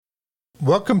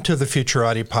Welcome to the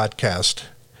Futurati podcast.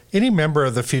 Any member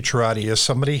of the Futurati is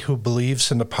somebody who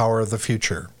believes in the power of the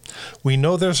future. We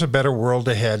know there's a better world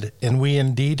ahead, and we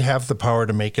indeed have the power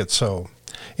to make it so.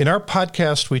 In our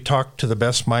podcast, we talk to the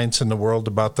best minds in the world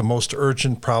about the most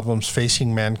urgent problems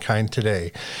facing mankind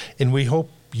today, and we hope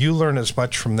you learn as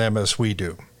much from them as we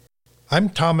do. I'm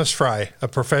Thomas Fry, a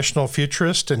professional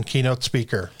futurist and keynote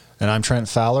speaker. And I'm Trent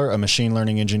Fowler, a machine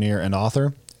learning engineer and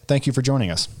author. Thank you for joining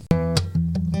us.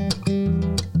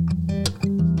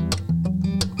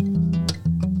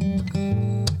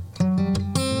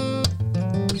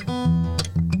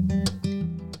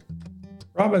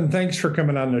 Robin, thanks for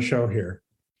coming on the show here.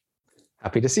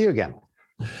 Happy to see you again.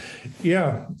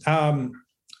 Yeah,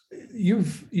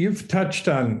 you've touched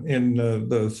on in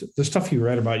the stuff you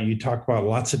read about. You talk about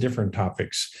lots of different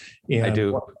topics. And I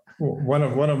do. One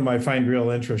of them I find real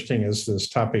interesting is this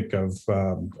topic of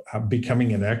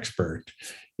becoming an expert.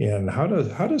 And how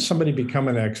does somebody become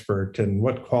an expert, and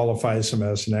what qualifies them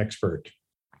as an expert?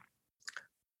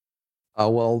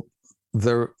 Well,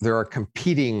 there are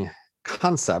competing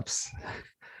concepts,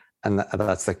 and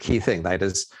that's the key thing. That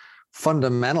is,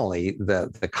 fundamentally,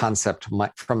 the concept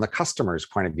might, from the customer's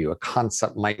point of view, a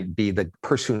concept might be the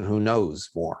person who knows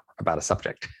more about a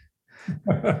subject.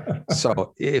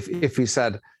 So if we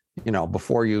said,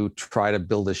 before you try to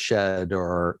build a shed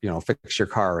or, fix your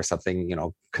car or something,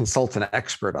 consult an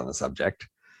expert on the subject,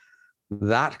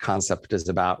 that concept is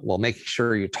about, well, making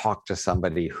sure you talk to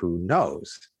somebody who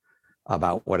knows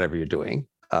about whatever you're doing,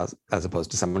 as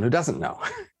opposed to someone who doesn't know.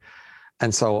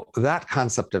 And so that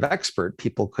concept of expert,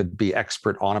 people could be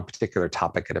expert on a particular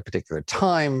topic at a particular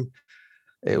time.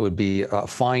 It would be a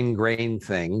fine-grained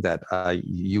thing that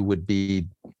you would be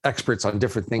experts on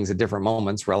different things at different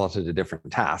moments relative to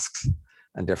different tasks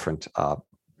and different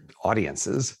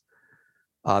audiences.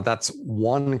 That's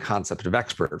one concept of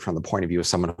expert from the point of view of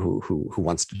someone who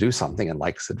wants to do something and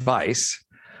likes advice.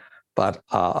 But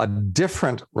a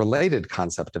different related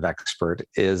concept of expert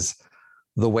is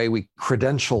the way we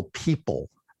credential people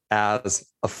as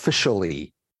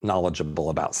officially knowledgeable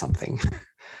about something.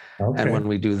 Okay. And when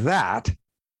we do that,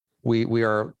 we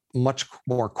are much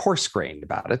more coarse-grained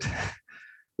about it.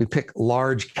 We pick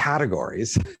large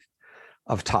categories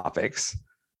of topics,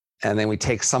 and then we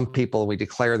take some people and we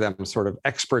declare them sort of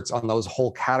experts on those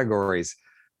whole categories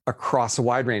across a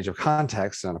wide range of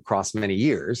contexts and across many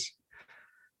years.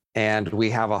 And we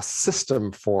have a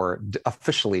system for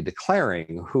officially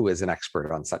declaring who is an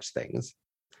expert on such things.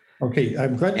 Okay,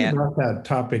 I'm glad you brought that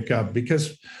topic up,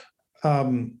 because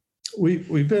I've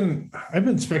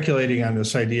been speculating on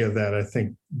this idea that I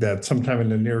think that sometime in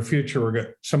the near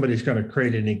future somebody's going to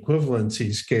create an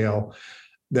equivalency scale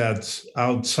that's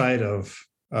outside of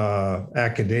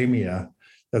academia.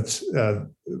 That's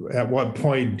at what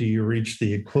point do you reach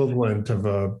the equivalent of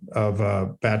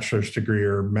a bachelor's degree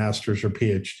or master's or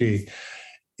PhD?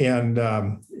 And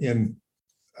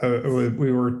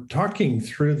we were talking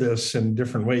through this in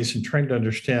different ways and trying to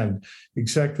understand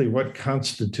exactly what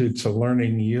constitutes a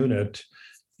learning unit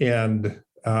and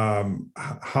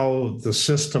how the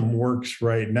system works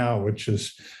right now, which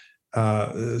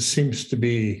seems to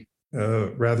be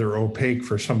rather opaque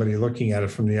for somebody looking at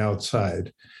it from the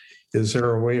outside. Is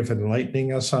there a way of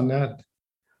enlightening us on that?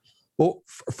 Well,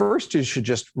 first, you should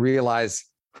just realize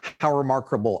how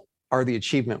remarkable are the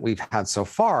achievement we've had so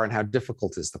far and how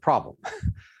difficult is the problem.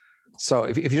 So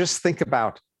if you just think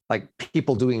about like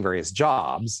people doing various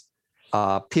jobs,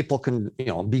 people can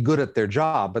be good at their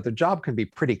job, but their job can be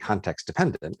pretty context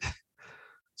dependent.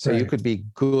 So right. You could be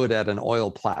good at an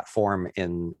oil platform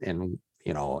in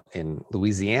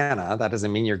Louisiana. That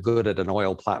doesn't mean you're good at an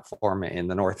oil platform in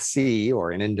the North Sea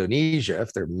or in Indonesia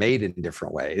if they're made in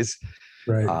different ways.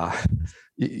 Right.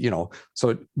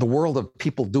 So the world of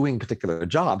people doing particular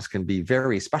jobs can be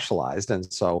very specialized.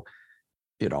 And so,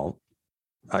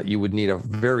 you would need a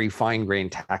very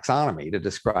fine-grained taxonomy to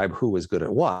describe who was good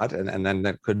at what. And then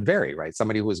that could vary, right?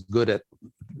 Somebody who was good at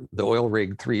the oil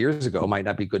rig 3 years ago might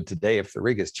not be good today if the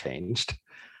rig has changed.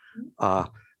 Right.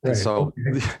 And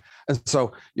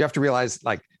so you have to realize,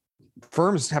 like,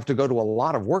 firms have to go to a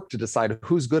lot of work to decide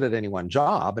who's good at any one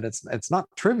job, and it's not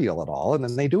trivial at all. And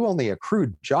then they do only a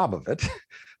crude job of it.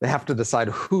 They have to decide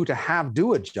who to have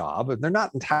do a job, and they're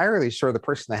not entirely sure the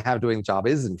person they have doing the job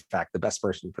is in fact the best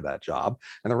person for that job.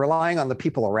 And they're relying on the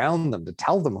people around them to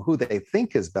tell them who they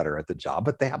think is better at the job,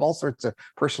 but they have all sorts of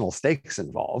personal stakes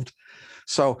involved.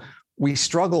 So we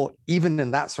struggle even in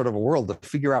that sort of a world to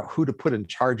figure out who to put in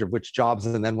charge of which jobs.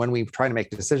 And then when we try to make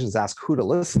decisions, ask who to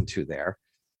listen to there.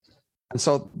 And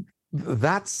so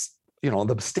that's,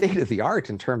 the state of the art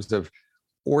in terms of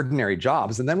ordinary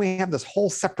jobs. And then we have this whole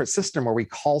separate system where we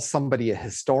call somebody a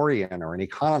historian or an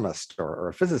economist or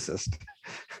a physicist.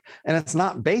 And it's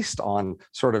not based on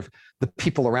sort of the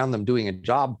people around them doing a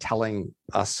job telling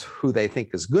us who they think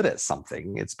is good at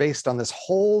something. It's based on this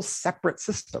whole separate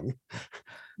system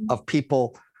of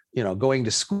people, going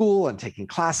to school and taking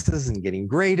classes and getting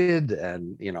graded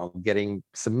and,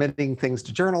 submitting things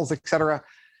to journals, et cetera.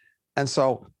 And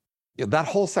so that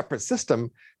whole separate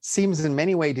system seems in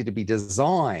many ways to be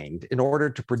designed in order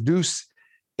to produce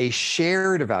a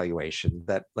shared evaluation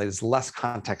that is less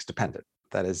context dependent.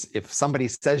 That is, if somebody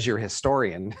says you're a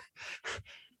historian,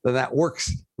 then that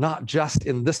works not just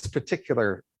in this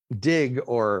particular dig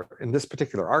or in this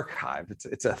particular archive.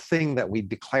 It's a thing that we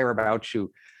declare about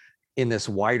you in this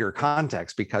wider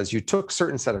context because you took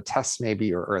certain set of tests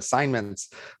maybe or assignments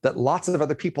that lots of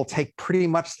other people take pretty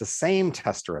much the same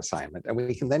test or assignment, and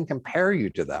we can then compare you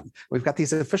to them. We've got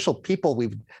these official people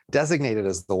we've designated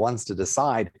as the ones to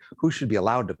decide who should be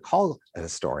allowed to call a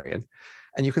historian.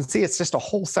 And you can see it's just a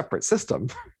whole separate system.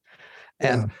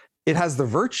 And it has the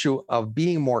virtue of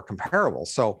being more comparable.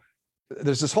 So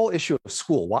there's this whole issue of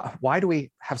school. Why do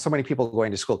we have so many people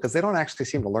going to school? Because they don't actually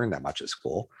seem to learn that much at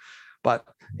school. But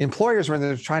employers, when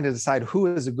they're trying to decide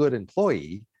who is a good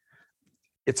employee,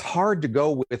 it's hard to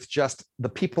go with just the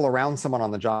people around someone on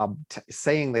the job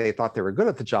saying they thought they were good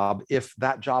at the job if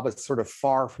that job is sort of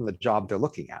far from the job they're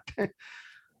looking at.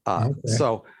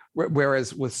 So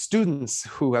whereas with students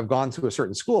who have gone to a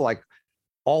certain school, like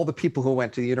all the people who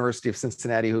went to the University of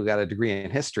Cincinnati who got a degree in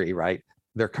history, right?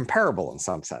 They're comparable in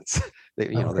some sense.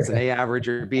 There's an A average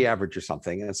or B average or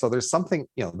something. And so there's something,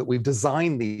 that we've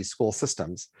designed these school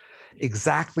systems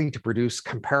exactly to produce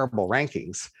comparable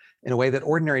rankings in a way that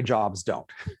ordinary jobs don't.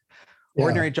 Yeah.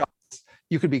 Ordinary jobs,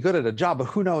 you could be good at a job, but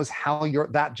who knows how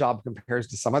that job compares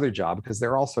to some other job because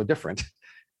they're all so different.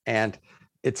 And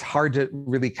it's hard to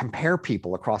really compare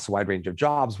people across a wide range of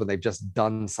jobs when they've just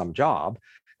done some job.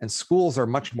 And schools are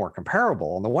much more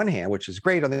comparable on the one hand, which is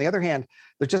great. On the other hand,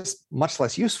 they're just much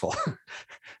less useful.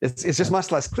 It's just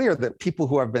much less clear that people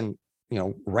who have been,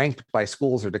 ranked by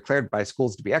schools or declared by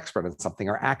schools to be expert in something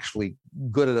are actually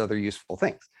good at other useful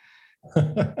things.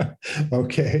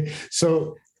 Okay,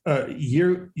 so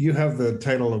you have the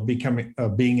title of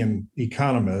being an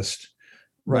economist,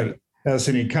 right? As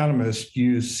an economist,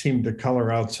 you seem to color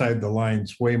outside the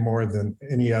lines way more than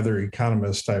any other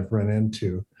economist I've run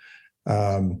into.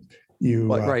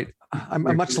 Right.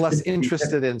 I'm much less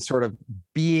interested in sort of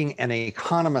being an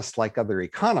economist like other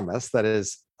economists. That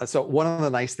is, so one of the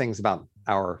nice things about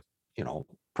our,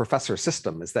 professor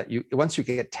system is that once you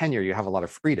get tenure, you have a lot of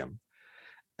freedom.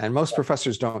 And most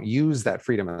professors don't use that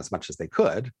freedom as much as they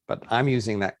could, but I'm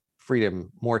using that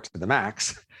freedom more to the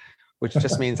max, which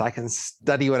just means I can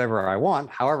study whatever I want,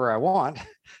 however I want.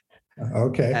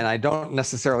 Okay. And I don't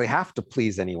necessarily have to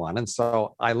please anyone. And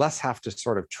so I less have to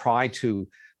sort of try to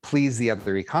please the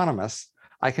other economists.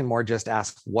 I can more just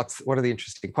ask what are the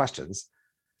interesting questions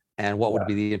and what would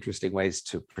be the interesting ways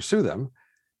to pursue them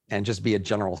and just be a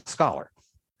general scholar.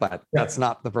 But that's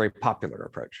not the very popular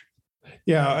approach.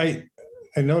 Yeah, I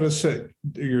noticed that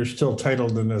you're still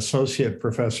titled an associate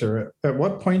professor. At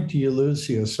what point do you lose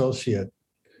the associate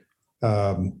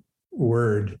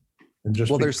word?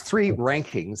 There's three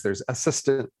rankings. There's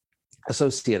assistant,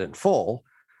 associate, and full.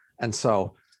 And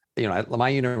so, at my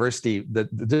university, the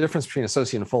difference between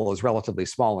associate and full is relatively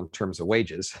small in terms of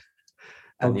wages.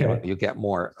 And you get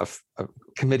more of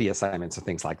committee assignments and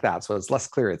things like that. So it's less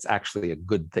clear it's actually a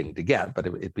good thing to get, but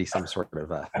it'd be some sort of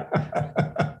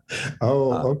a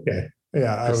okay.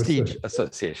 Yeah, prestige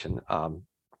association.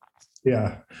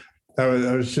 Yeah, I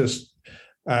was just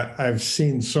I've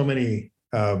seen so many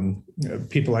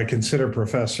people I consider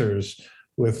professors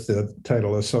with the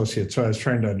title associate. So I was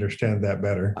trying to understand that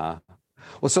better.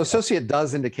 So associate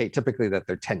does indicate typically that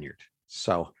they're tenured.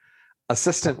 So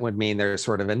assistant would mean they're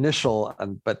sort of initial,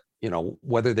 but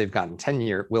whether they've gotten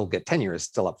tenure, will get tenure is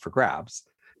still up for grabs.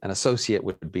 And associate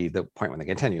would be the point when they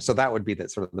get tenure. So that would be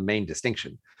sort of the main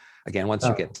distinction. Again, once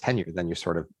you get tenure, then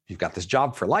you've got this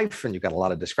job for life and you've got a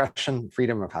lot of discretion,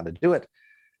 freedom of how to do it.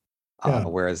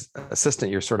 Whereas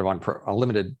assistant, you're sort of on a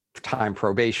limited time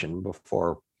probation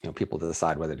before people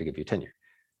decide whether to give you tenure.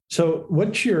 So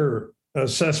what's your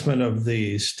assessment of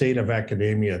the state of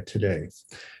academia today?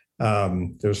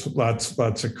 There's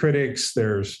lots of critics.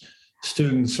 There's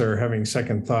students are having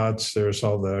second thoughts. There's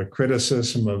all the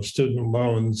criticism of student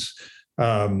loans.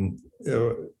 And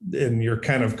you're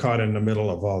kind of caught in the middle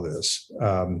of all this.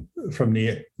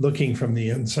 Looking from the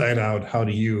inside out, how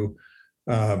do you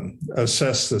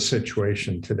assess the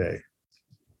situation today?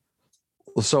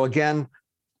 So again,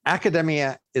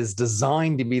 academia is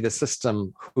designed to be the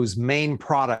system whose main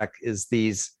product is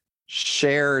these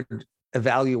shared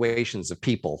evaluations of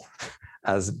people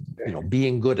as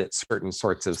being good at certain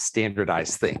sorts of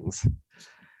standardized things.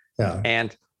 Yeah.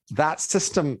 And that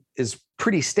system is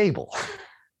pretty stable.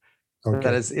 Okay.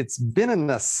 That is, it's been in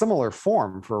a similar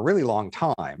form for a really long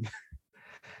time.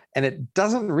 And it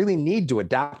doesn't really need to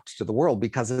adapt to the world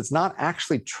because it's not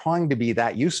actually trying to be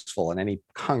that useful in any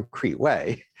concrete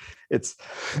way. It's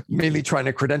mainly trying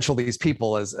to credential these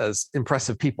people as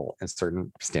impressive people in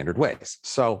certain standard ways.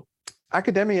 So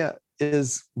academia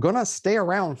is going to stay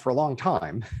around for a long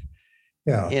time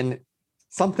in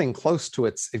something close to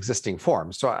its existing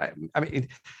form. So I mean,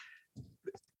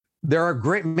 there are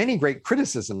many great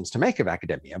criticisms to make of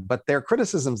academia, but they're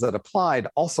criticisms that applied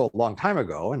also a long time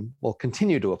ago and will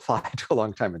continue to apply to a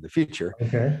long time in the future.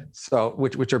 Okay. So,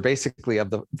 which are basically of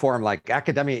the form like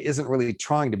academia isn't really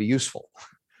trying to be useful.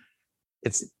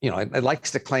 It's, it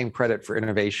likes to claim credit for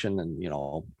innovation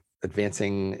and,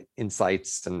 advancing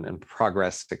insights and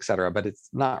progress, et cetera, but it's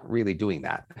not really doing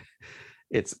that.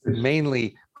 It's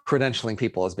mainly credentialing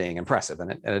people as being impressive,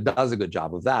 and it does a good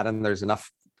job of that. And there's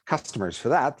enough customers for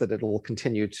that it will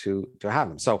continue to have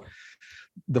them. So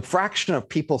the fraction of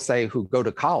people, say, who go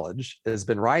to college has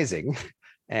been rising,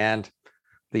 and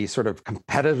the sort of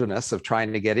competitiveness of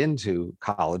trying to get into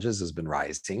colleges has been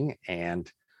rising,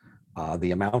 and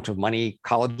the amount of money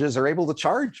colleges are able to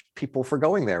charge people for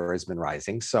going there has been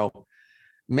rising. So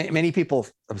many people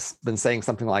have been saying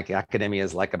something like academia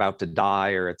is like about to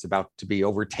die, or it's about to be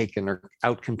overtaken or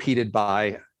outcompeted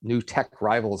by new tech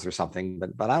rivals or something,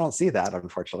 but I don't see that,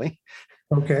 unfortunately.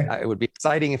 Okay. It would be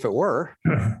exciting if it were,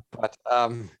 but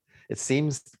it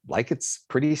seems like it's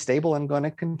pretty stable and going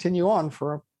to continue on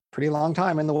for a pretty long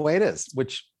time in the way it is,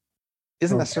 which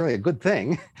isn't necessarily a good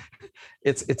thing.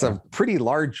 It's a pretty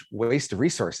large waste of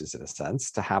resources, in a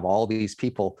sense, to have all these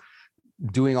people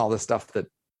doing all this stuff that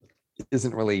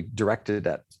isn't really directed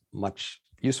at much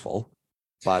useful.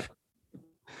 But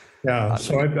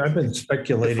so I've been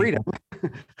speculating. Freedom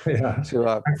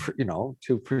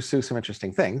to pursue some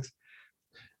interesting things.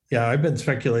 Yeah, I've been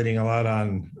speculating a lot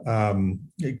on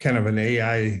kind of an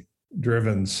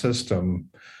AI-driven system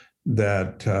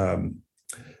that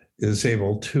is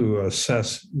able to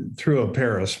assess through a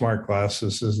pair of smart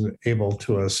glasses, is able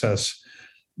to assess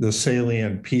the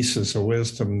salient pieces of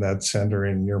wisdom that's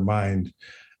entering your mind,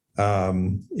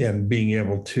 and being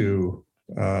able to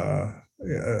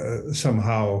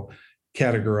somehow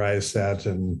categorize that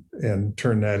and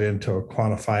turn that into a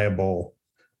quantifiable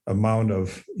amount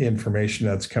of information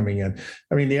that's coming in.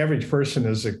 I mean, the average person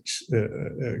is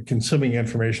consuming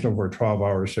information over 12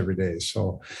 hours every day.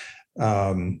 So,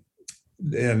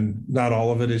 and not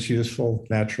all of it is useful,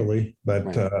 naturally,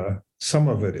 but some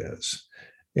of it is.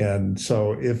 And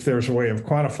so if there's a way of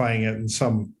quantifying it in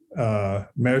some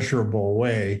measurable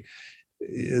way,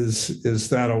 is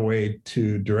that a way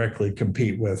to directly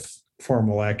compete with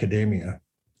formal academia?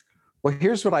 Well,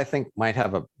 here's what I think might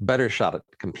have a better shot at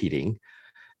competing.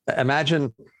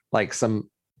 Imagine like some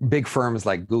big firms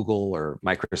like Google or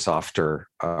Microsoft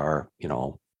or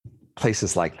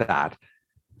places like that.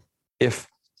 If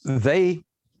they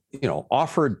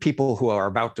offered people who are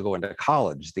about to go into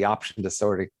college the option to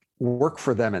sort of work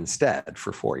for them instead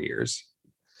for 4 years.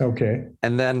 Okay.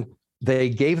 And then they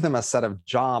gave them a set of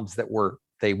jobs that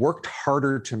they worked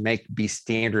harder to be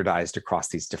standardized across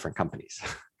these different companies.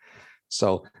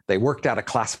 So they worked out a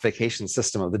classification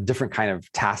system of the different kind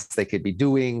of tasks they could be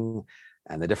doing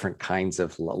and the different kinds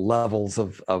of levels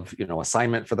of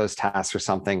assignment for those tasks or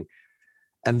something.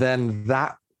 And then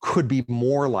that could be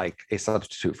more like a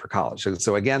substitute for college.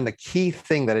 So again, the key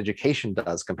thing that education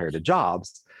does compared to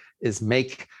jobs is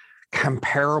make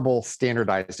comparable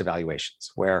standardized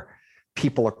evaluations where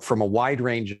people from a wide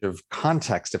range of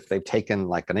context, if they've taken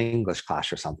like an English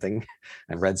class or something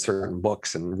and read certain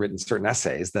books and written certain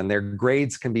essays, then their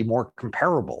grades can be more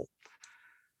comparable.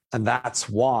 And that's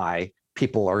why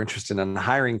people are interested in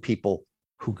hiring people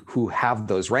who have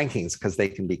those rankings, because they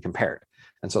can be compared.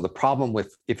 And so the problem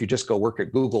with, if you just go work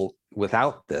at Google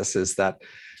without this, is that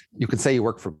you can say you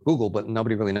work for Google, but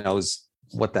nobody really knows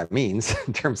what that means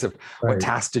in terms of what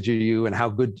tasks did you do and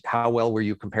how well were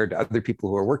you compared to other people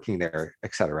who are working there,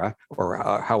 et cetera,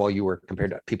 or how well you were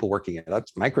compared to people working at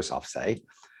Microsoft, say.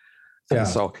 And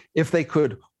so if they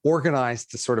could organize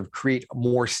to sort of create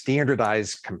more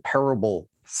standardized, comparable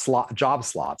job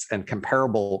slots and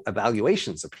comparable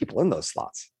evaluations of people in those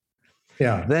slots,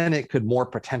 then it could more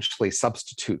potentially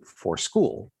substitute for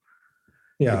school,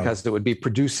 because it would be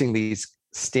producing these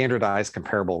standardized,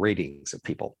 comparable ratings of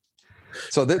people.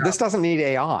 So this doesn't need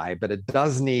AI, but it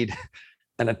does need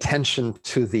an attention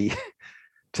to the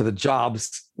to the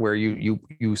jobs where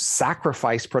you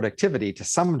sacrifice productivity to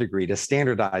some degree to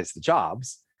standardize the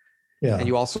jobs. Yeah. And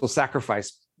you also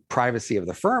sacrifice privacy of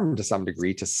the firm to some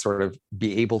degree to sort of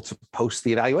be able to post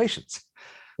the evaluations.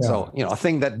 Yeah. So, a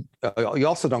thing that you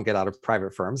also don't get out of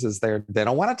private firms is they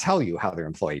don't want to tell you how their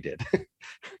employee did.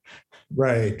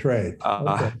 Right.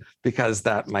 Okay. Because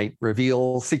that might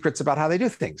reveal secrets about how they do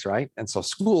things, right? And so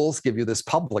schools give you this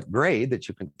public grade that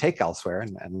you can take elsewhere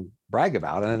and brag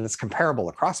about, and it's comparable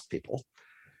across people.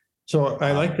 So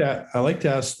I like that. I like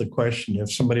to ask the question: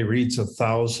 if somebody reads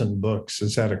 1,000 books,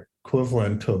 is that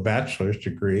equivalent to a bachelor's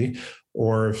degree?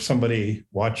 Or if somebody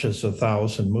watches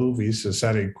 1,000 movies, is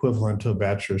that equivalent to a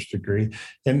bachelor's degree?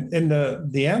 And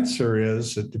the answer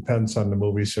is it depends on the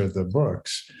movies or the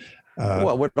books.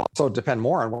 Well, it would also depend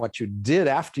more on what you did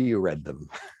after you read them.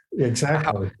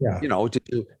 Exactly. Yeah. Did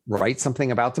you write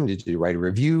something about them? Did you write a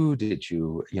review? Did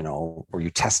you, were you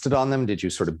tested on them? Did you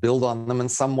sort of build on them in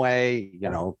some way?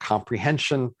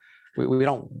 Comprehension. We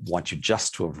don't want you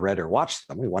just to have read or watched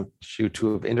them. We want you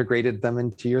to have integrated them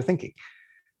into your thinking.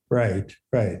 Right.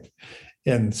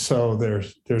 And so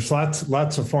there's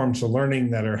lots of forms of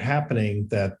learning that are happening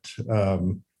that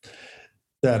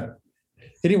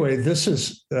anyway, this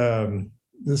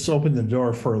opened the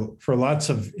door for lots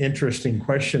of interesting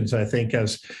questions, I think,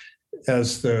 as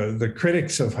the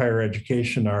critics of higher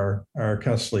education are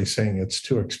constantly saying it's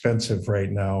too expensive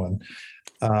right now. And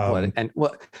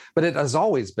but it has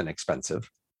always been expensive.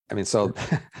 I mean, so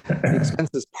the expense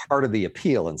is part of the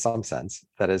appeal in some sense.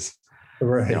 That is,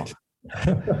 right.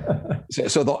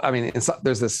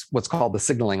 There's this what's called the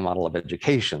signaling model of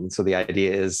education. So the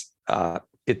idea is,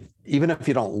 even if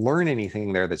you don't learn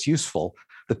anything there that's useful,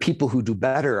 the people who do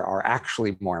better are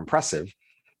actually more impressive.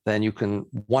 Then you can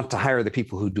want to hire the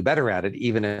people who do better at it,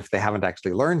 even if they haven't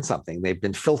actually learned something. They've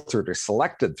been filtered or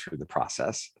selected through the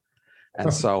process.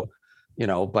 And so,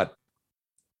 but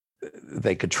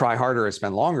they could try harder or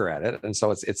spend longer at it. And so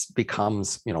it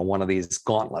becomes, one of these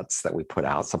gauntlets that we put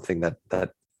out, something that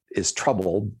is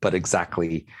trouble, but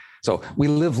exactly. So we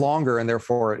live longer, and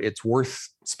therefore it's worth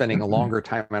spending a longer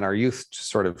time in our youth to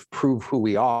sort of prove who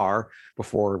we are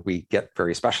before we get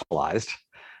very specialized.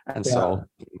 And so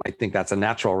I think that's a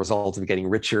natural result of getting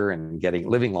richer and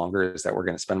living longer, is that we're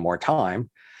going to spend more time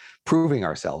proving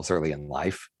ourselves early in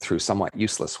life through somewhat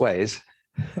useless ways.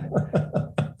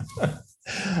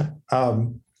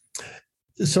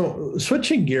 So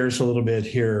switching gears a little bit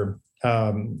here,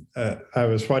 I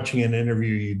was watching an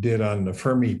interview you did on the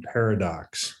Fermi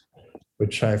paradox,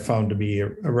 which I found to be a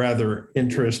rather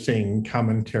interesting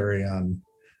commentary on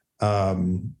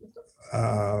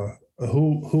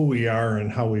who we are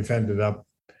and how we've ended up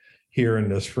here in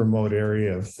this remote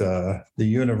area of the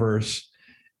universe,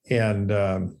 and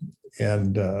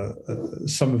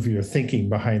some of your thinking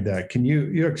behind that. Can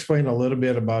you explain a little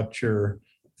bit about your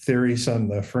theories on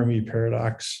the Fermi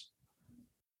paradox?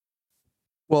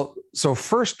 Well, so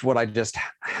first, what I just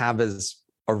have is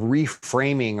a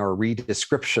reframing or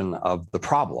redescription of the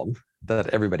problem that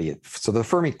everybody. So the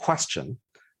Fermi question,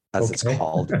 as it's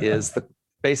called, is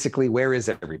basically, where is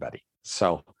everybody?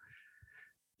 So,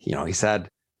 he said,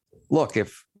 look,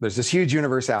 if there's this huge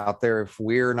universe out there, if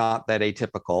we're not that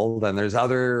atypical, then there's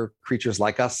other creatures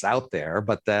like us out there.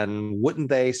 But then wouldn't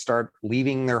they start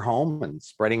leaving their home and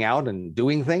spreading out and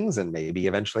doing things and maybe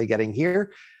eventually getting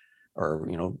here, or,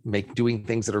 doing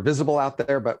things that are visible out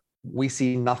there, but we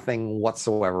see nothing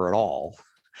whatsoever at all.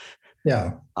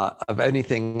 Yeah. Of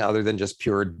anything other than just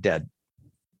pure dead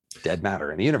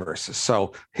matter in the universe.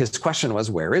 So his question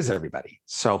was, where is everybody?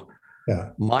 So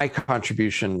my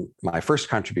first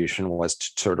contribution was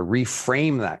to sort of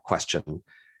reframe that question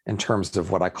in terms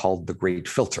of what I called the great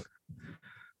filter.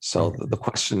 So the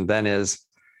question then is,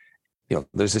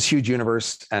 there's this huge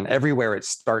universe, and everywhere it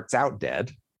starts out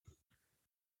dead.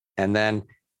 And then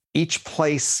each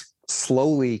place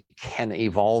slowly can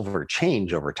evolve or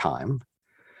change over time.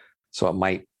 So it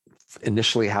might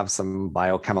initially have some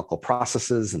biochemical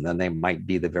processes, and then they might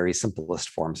be the very simplest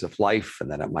forms of life. And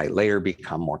then it might later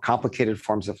become more complicated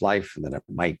forms of life. And then it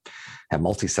might have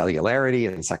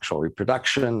multicellularity and sexual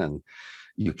reproduction and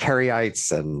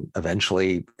eukaryotes, and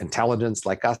eventually intelligence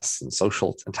like us, and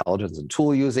social intelligence and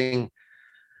tool using.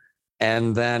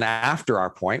 And then after our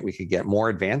point, we could get more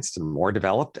advanced and more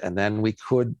developed, and then we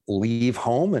could leave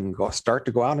home and start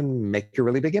to go out and make a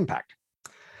really big impact.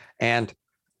 And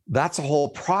that's a whole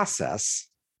process.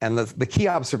 And the key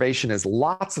observation is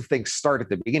lots of things start at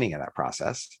the beginning of that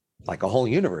process, like a whole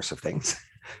universe of things.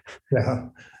 Yeah.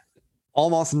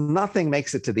 Almost nothing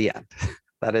makes it to the end.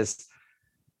 That is,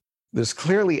 there's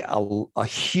clearly a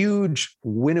huge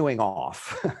winnowing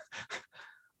off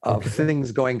of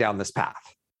things going down this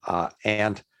path.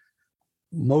 And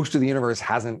most of the universe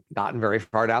hasn't gotten very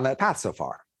far down that path so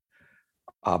far.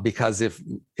 Because if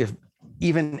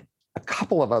even a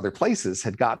couple of other places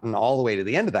had gotten all the way to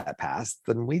the end of that path,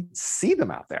 then we'd see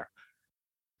them out there.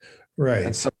 Right.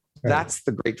 And so that's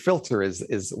the great filter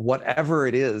is whatever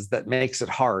it is that makes it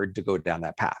hard to go down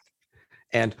that path.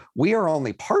 And we are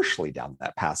only partially down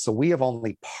that path. So we have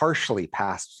only partially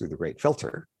passed through the great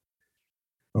filter.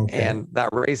 Okay. And that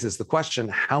raises the question,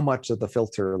 how much of the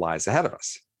filter lies ahead of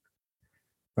us?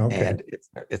 Okay. And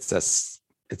it's a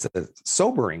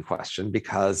sobering question,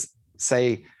 because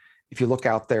say, if you look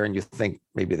out there and you think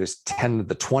maybe there's 10 to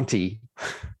the 20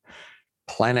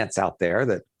 planets out there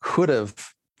that could have,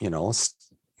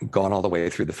 gone all the way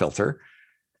through the filter,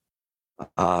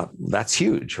 that's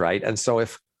huge, right? And so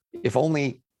if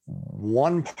only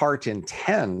 1 part in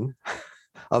 10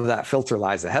 of that filter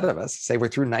lies ahead of us, say we're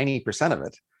through 90% of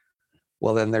it,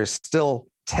 well, then there's still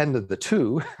 10 to the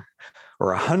 2 or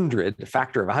 100, a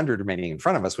factor of 100 remaining in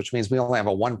front of us, which means we only have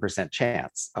a 1%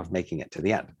 chance of making it to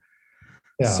the end.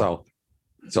 Yeah.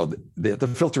 So the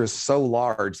filter is so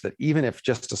large that even if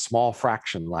just a small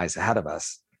fraction lies ahead of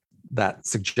us, that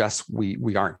suggests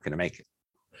we aren't going to make it.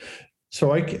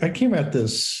 So I came at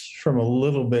this from a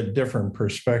little bit different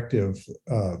perspective,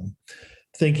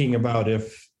 thinking about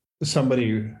if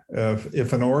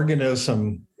an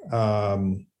organism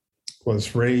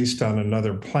was raised on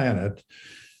another planet,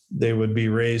 they would be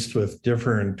raised with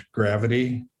different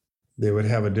gravity. They would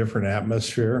have a different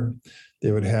atmosphere.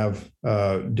 They would have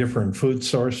different food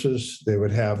sources. They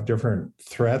would have different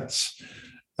threats.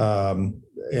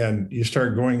 And you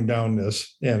start going down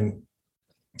this. And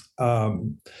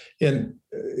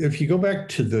if you go back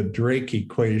to the Drake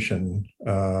equation,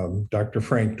 Dr.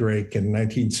 Frank Drake in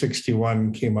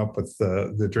 1961 came up with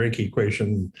the Drake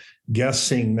equation,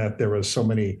 guessing that there was so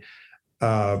many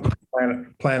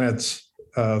planets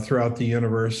throughout the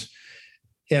universe.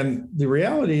 And the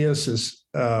reality is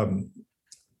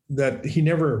that he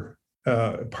never,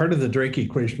 part of the Drake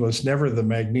equation was never the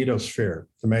magnetosphere.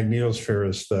 The magnetosphere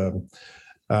is the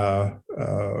kind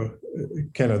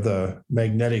of the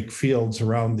magnetic fields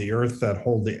around the Earth that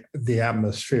hold the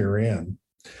atmosphere in.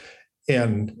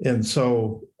 And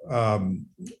so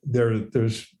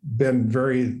there's been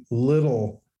very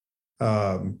little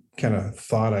kind of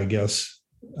thought, I guess,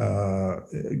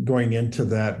 going into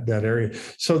that area.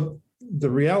 So the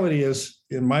reality is,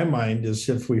 in my mind, is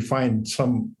if we find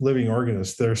some living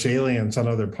organism, there's aliens on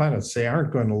other planets, they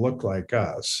aren't going to look like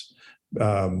us.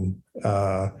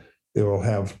 They will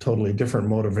have totally different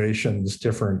motivations,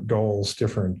 different goals,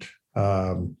 different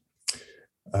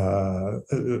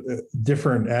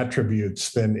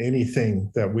attributes than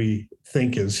anything that we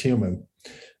think is human.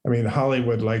 I mean,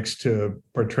 Hollywood likes to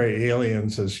portray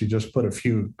aliens as you just put a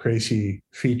few crazy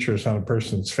features on a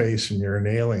person's face and you're an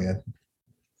alien.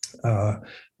 I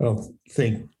don't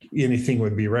think anything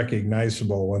would be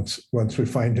recognizable once we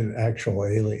find an actual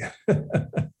alien.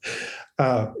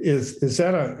 Is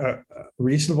that a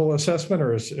reasonable assessment,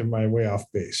 or am I way off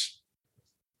base?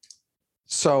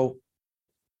 So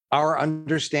our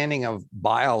understanding of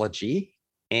biology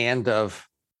and of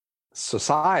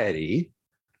society,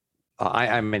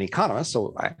 I'm an economist,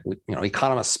 so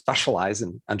economists specialize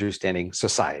in understanding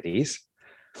societies.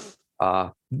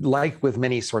 Like with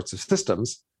many sorts of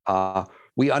systems,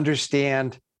 we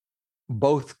understand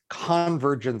both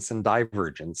convergence and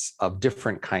divergence of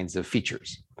different kinds of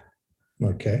features.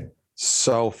 Okay.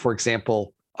 So, for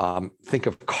example, think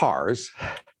of cars.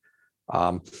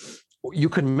 You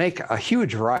can make a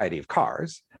huge variety of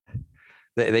cars.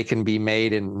 They can be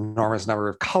made in an enormous number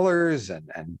of colors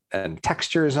and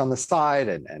textures on the side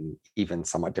and even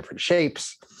somewhat different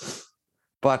shapes.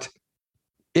 But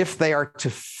if they are to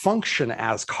function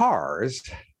as cars,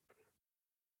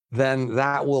 then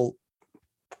that will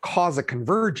cause a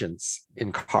convergence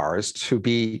in cars to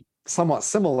be somewhat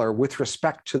similar with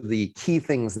respect to the key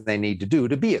things that they need to do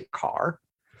to be a car.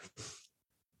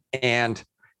 And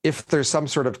if there's some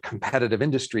sort of competitive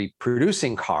industry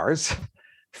producing cars,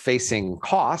 facing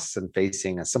costs and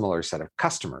facing a similar set of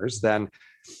customers, then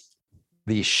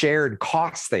the shared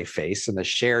costs they face and the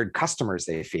shared customers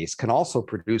they face can also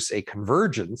produce a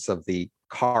convergence of the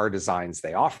car designs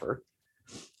they offer,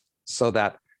 so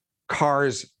that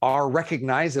cars are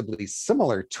recognizably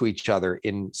similar to each other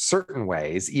in certain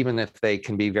ways, even if they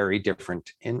can be very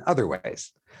different in other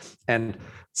ways. And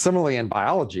similarly in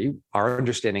biology, our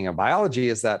understanding of biology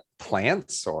is that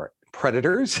plants or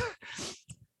predators,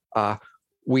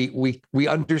 we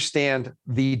understand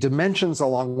the dimensions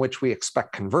along which we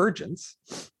expect convergence,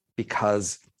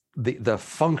 because the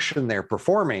function they're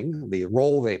performing, the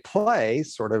role they play,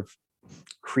 sort of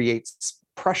creates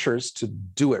pressures to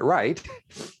do it right.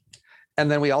 And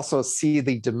then we also see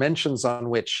the dimensions on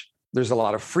which there's a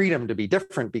lot of freedom to be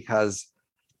different, because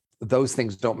those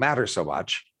things don't matter so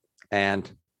much, and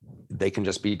they can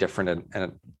just be different, and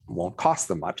it won't cost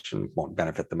them much and won't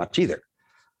benefit them much either.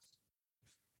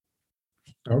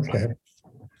 Okay.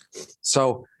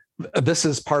 So this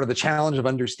is part of the challenge of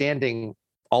understanding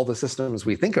all the systems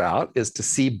we think about, is to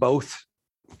see both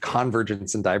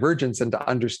convergence and divergence and to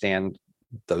understand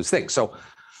those things. So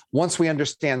once we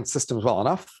understand systems well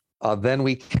enough, then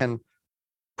we can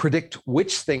predict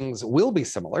which things will be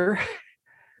similar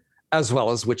as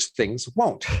well as which things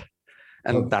won't.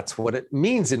 And that's what it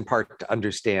means in part to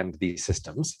understand these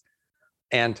systems.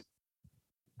 And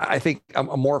I think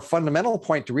a more fundamental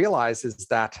point to realize is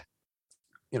that,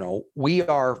 we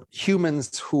are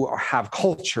humans who have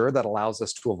culture that allows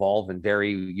us to evolve and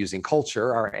vary using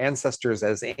culture. Our ancestors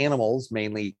as animals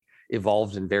mainly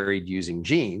evolved and varied using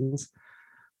genes.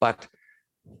 But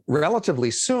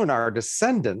relatively soon, our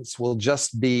descendants will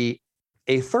just be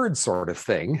a third sort of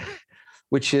thing,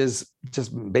 which is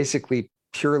just basically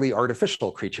purely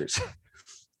artificial creatures.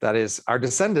 That is, our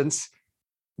descendants,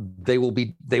 they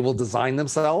will design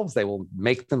themselves, they will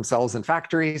make themselves in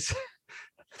factories,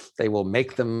 they will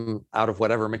make them out of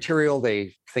whatever material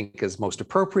they think is most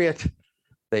appropriate.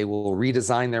 They will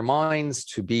redesign their minds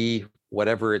to be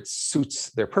whatever it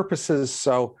suits their purposes.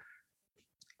 So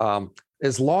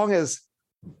as long as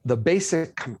the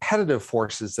basic competitive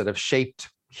forces that have shaped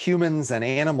humans and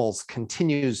animals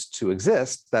continues to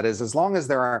exist, that is, as long as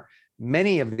there are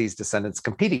many of these descendants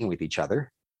competing with each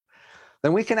other,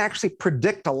 then we can actually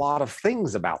predict a lot of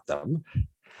things about them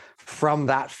from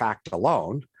that fact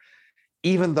alone,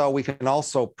 even though we can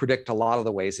also predict a lot of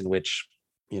the ways in which,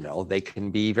 they can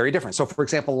be very different. So for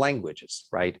example, languages,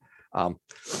 right?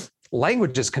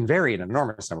 Languages can vary in an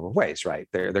enormous number of ways, right?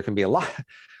 There can be a lot.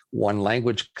 One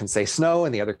language can say snow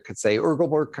and the other could say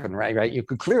Urgelberg, and right? You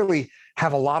could clearly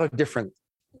have a lot of different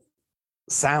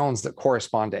sounds that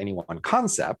correspond to any one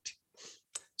concept.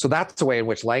 So that's the way in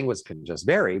which language can just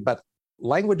vary. But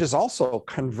languages also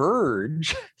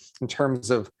converge in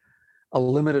terms of a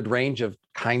limited range of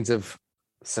kinds of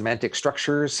semantic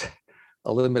structures,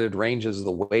 a limited range of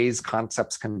the ways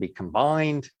concepts can be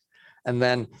combined. And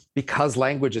then because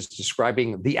language is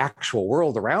describing the actual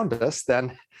world around us,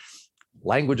 then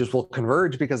languages will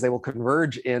converge because they will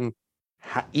converge in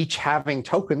each having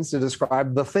tokens to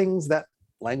describe the things that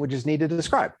languages need to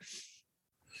describe.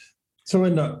 So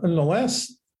in the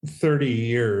last 30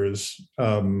 years,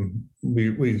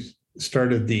 we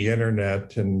started the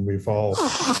internet, and we've all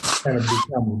kind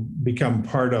of become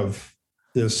part of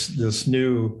this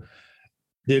new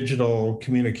digital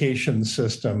communication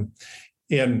system.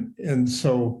 And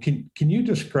so can you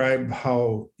describe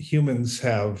how humans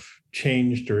have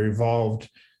changed or evolved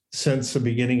since the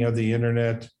beginning of the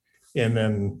internet? And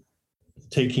then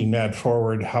taking that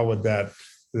forward, how would that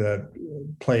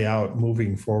play out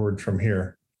moving forward from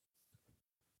here?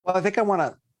 Well, I think I want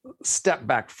to step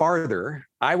back farther.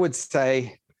 I would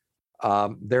say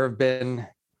there have been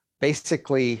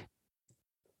basically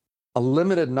a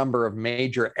limited number of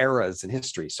major eras in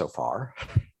history so far.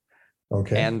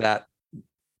 Okay. And that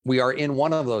we are in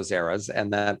one of those eras,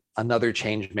 and that another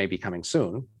change may be coming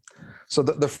soon. So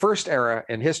the first era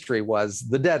in history was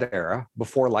the dead era,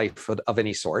 before life of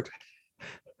any sort,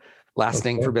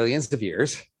 lasting for billions of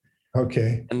years.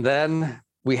 Okay. And then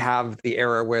we have the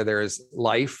era where there's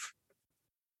life.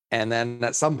 And then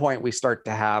at some point we start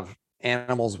to have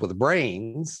animals with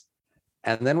brains.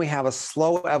 And then we have a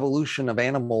slow evolution of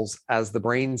animals as the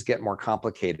brains get more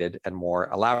complicated and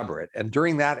more elaborate. And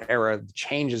during that era, the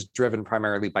change is driven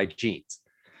primarily by genes.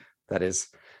 That is,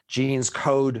 genes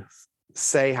code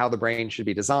say how the brain should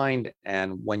be designed.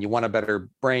 And when you want a better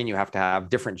brain, you have to have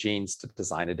different genes to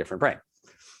design a different brain.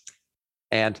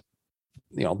 And,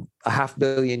 a 500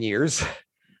 million years,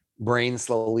 brains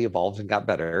slowly evolved and got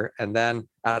better. And then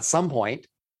at some point,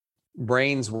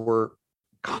 brains were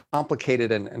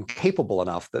complicated and capable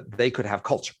enough that they could have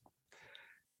culture.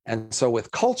 And so with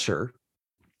culture,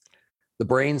 the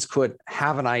brains could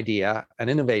have an idea, an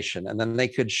innovation, and then they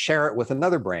could share it with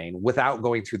another brain without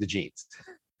going through the genes.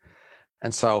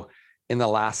 And so in the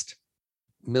last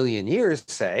million years,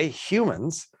 say,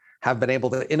 humans have been able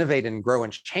to innovate and grow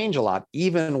and change a lot,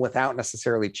 even without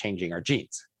necessarily changing our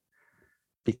genes,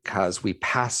 because we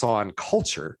pass on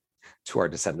culture to our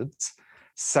descendants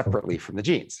separately from the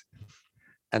genes.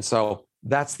 And so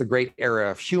that's the great era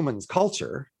of humans'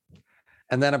 culture.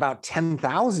 And then about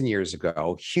 10,000 years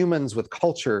ago, humans with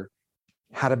culture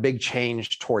had a big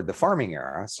change toward the farming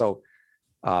era. So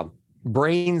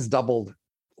brains doubled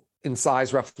in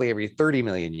size roughly every 30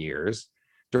 million years.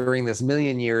 during this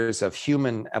million years of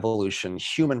human evolution,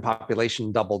 human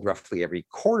population doubled roughly every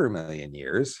 250,000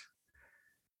 years.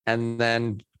 And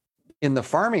then in the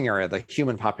farming era, the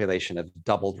human population had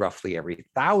doubled roughly every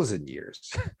 1,000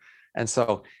 years. And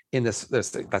so in this,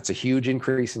 that's a huge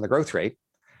increase in the growth rate.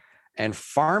 And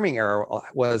farming era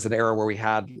was an era where we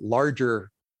had larger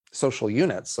social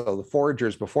units. So the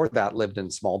foragers before that lived in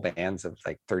small bands of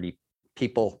like 30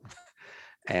 people,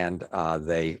 and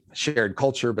they shared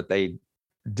culture, but they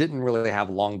didn't really have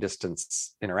long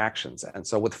distance interactions. And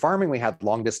so with farming, we had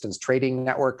long distance trading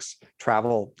networks,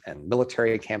 travel, and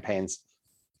military campaigns.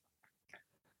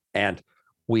 And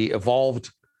we evolved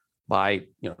by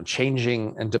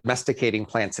changing and domesticating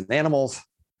plants and animals.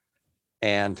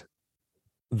 And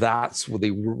that's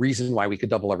the reason why we could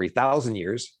double every 1,000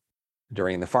 years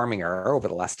during the farming era over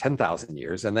the last 10,000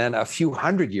 years. And then a few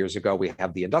hundred years ago, we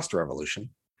have the Industrial Revolution.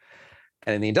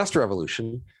 And in the Industrial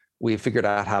Revolution, we figured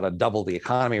out how to double the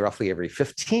economy roughly every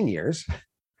 15 years.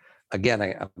 Again,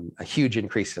 a huge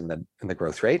increase in the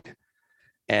growth rate.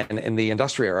 And in the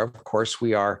industrial era, of course,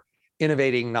 we are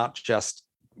innovating not just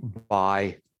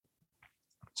by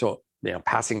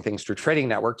passing things through trading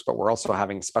networks, but we're also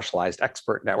having specialized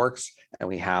expert networks, and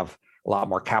we have a lot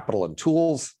more capital and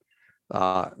tools,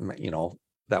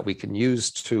 that we can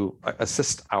use to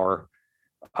assist our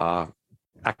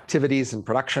activities and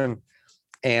production.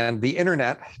 And the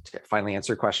internet, to finally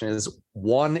answer your question, is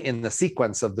one in the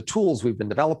sequence of the tools we've been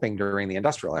developing during the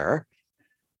industrial era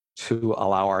to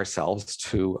allow ourselves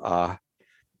to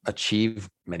achieve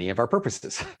many of our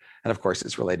purposes. And of course,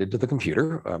 it's related to the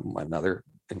computer, another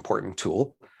important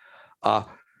tool.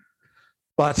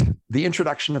 But the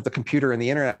introduction of the computer and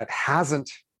the internet hasn't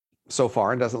so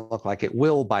far, and doesn't look like it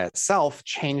will by itself,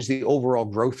 change the overall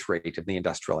growth rate of the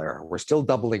industrial era. We're still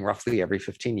doubling roughly every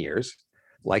 15 years,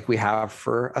 like we have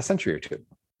for a century or two.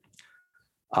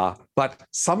 But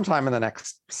sometime in the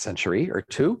next century or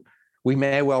two, we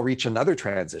may well reach another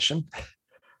transition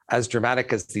as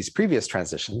dramatic as these previous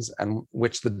transitions, and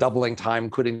which the doubling time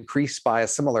could increase by a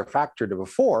similar factor to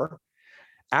before,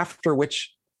 after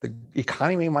which the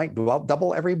economy might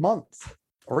double every month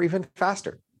or even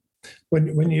faster.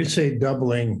 When you say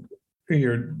doubling,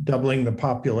 you're doubling the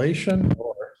population,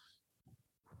 or?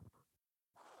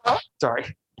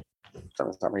 Sorry,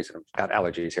 for some reason I've got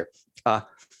allergies here.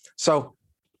 So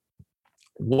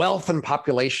wealth and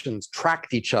populations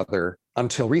tracked each other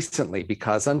until recently,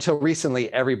 because until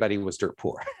recently, everybody was dirt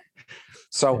poor.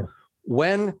 So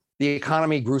when the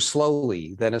economy grew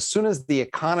slowly, then as soon as the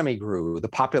economy grew, the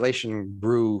population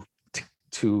grew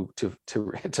to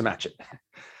match it.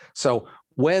 So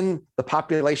when the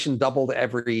population doubled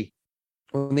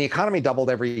when the economy doubled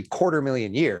every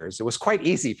 250,000 years, it was quite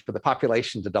easy for the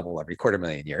population to double every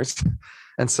 250,000 years.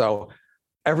 And so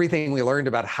everything we learned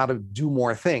about how to do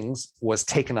more things was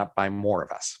taken up by more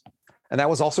of us. And that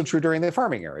was also true during the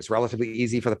farming era. It's relatively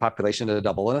easy for the population to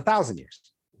double in 1,000 years.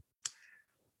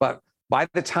 But by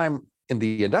the time in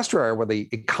the industrial era, where the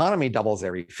economy doubles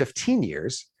every 15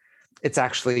 years, it's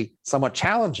actually somewhat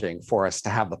challenging for us to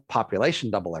have the population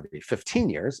double every 15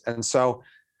 years. And so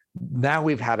now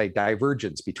we've had a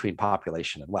divergence between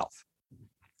population and wealth.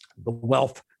 The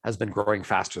wealth has been growing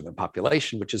faster than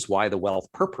population, which is why the wealth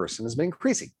per person has been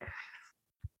increasing.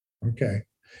 Okay.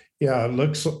 Yeah, it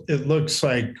looks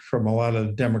like from a lot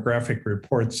of demographic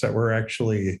reports that we're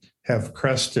actually have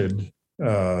crested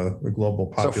the global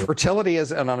population. So fertility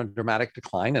is on a dramatic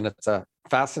decline, and it's a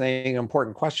fascinating,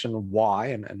 important question, why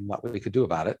and what we could do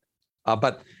about it.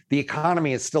 But the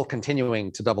economy is still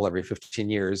continuing to double every 15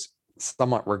 years,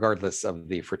 somewhat regardless of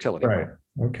the fertility. Right.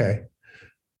 Okay.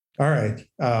 All right.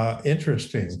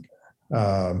 Interesting.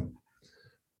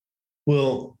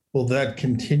 Will that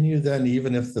continue then,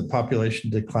 even if the population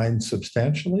declines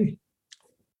substantially?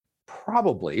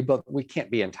 Probably, but we can't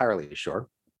be entirely sure.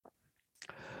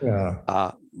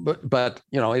 Yeah. But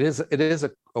it is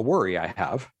a worry I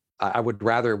have. I would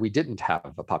rather we didn't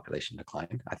have a population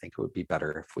decline. I think it would be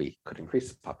better if we could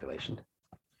increase the population.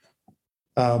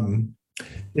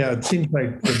 Yeah, it seems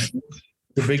like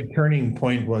the big turning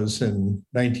point was in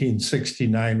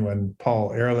 1969 when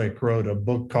Paul Ehrlich wrote a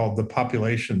book called The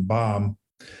Population Bomb.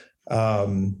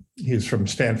 He's from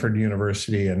Stanford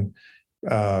University, and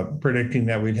predicting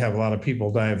that we'd have a lot of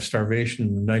people die of starvation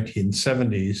in the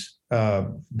 1970s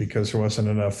because there wasn't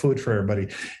enough food for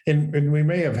everybody. And we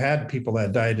may have had people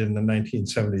that died in the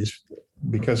 1970s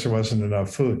because there wasn't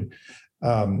enough food.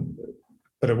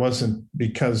 But it wasn't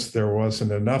because there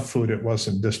wasn't enough food, it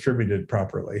wasn't distributed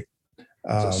properly.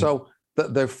 So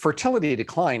the fertility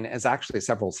decline is actually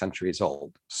several centuries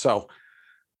old. So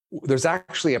there's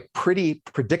actually a pretty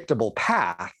predictable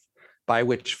path by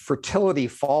which fertility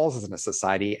falls in a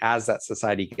society as that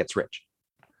society gets rich.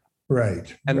 Right.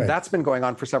 And right. that's been going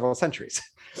on for several centuries.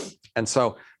 And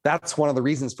so that's one of the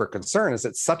reasons for concern, is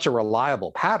it's such a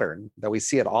reliable pattern that we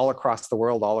see it all across the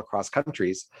world, all across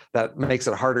countries, that makes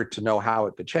it harder to know how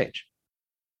it could change.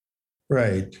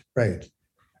 Right. Right.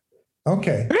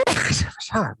 Okay. I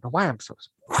don't know why I'm so.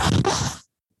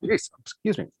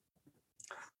 Excuse me.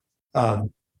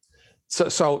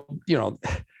 So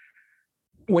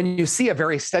when you see a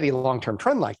very steady long-term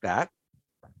trend like that,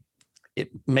 it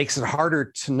makes it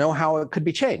harder to know how it could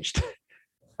be changed,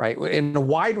 right? In a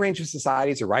wide range of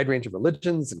societies, a wide range of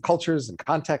religions and cultures and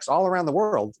contexts all around the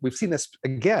world, we've seen this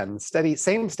again,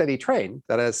 same steady train,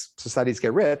 that as societies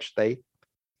get rich,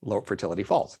 low fertility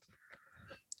falls.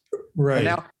 Right. And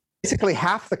now, basically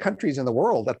half the countries in the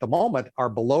world at the moment are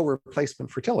below replacement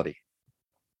fertility.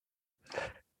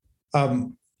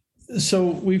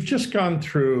 So we've just gone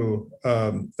through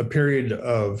a period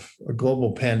of a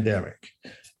global pandemic,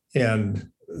 and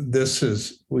this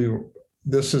is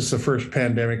the first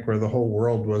pandemic where the whole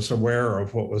world was aware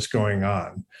of what was going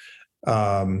on,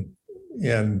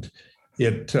 and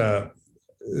it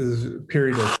is a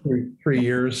period of 3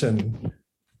 years, and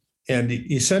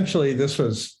essentially this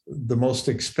was the most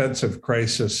expensive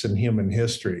crisis in human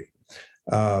history.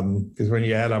 Because when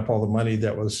you add up all the money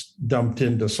that was dumped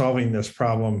into solving this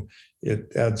problem,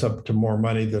 it adds up to more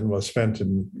money than was spent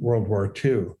in World War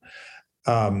II.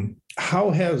 How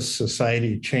has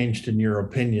society changed, in your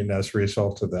opinion, as a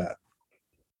result of that?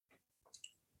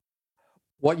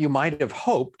 What you might have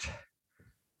hoped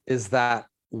is that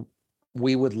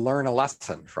we would learn a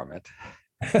lesson from it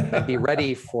and be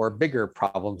ready for bigger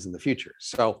problems in the future.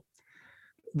 So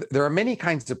there are many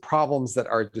kinds of problems that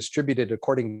are distributed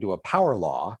according to a power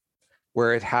law,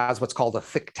 where it has what's called a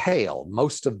thick tail.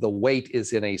 Most of the weight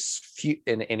is in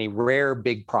a rare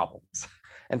big problems.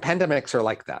 And pandemics are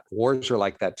like that. Wars are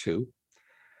like that too.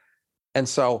 And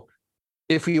so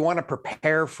if you want to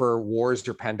prepare for wars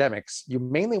or pandemics, you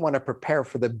mainly want to prepare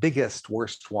for the biggest,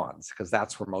 worst ones, because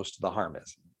that's where most of the harm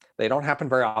is. They don't happen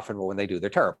very often, but when they do, they're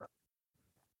terrible.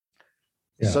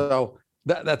 Yeah. So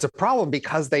that's a problem,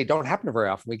 because they don't happen very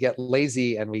often. We get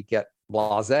lazy and we get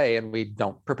blasé and we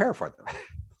don't prepare for them.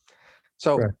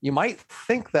 So right. You might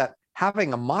think that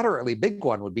having a moderately big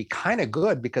one would be kind of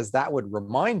good, because that would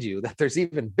remind you that there's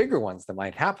even bigger ones that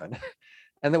might happen,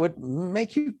 and that would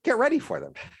make you get ready for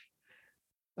them,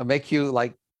 make you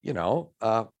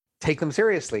take them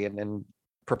seriously and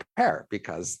prepare,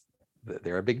 because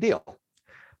they're a big deal.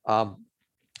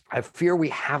 I fear we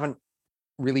haven't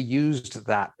really used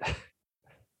that.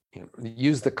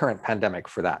 Use the current pandemic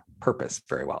for that purpose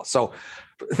very well. So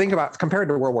think about, compared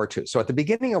to World War II. So at the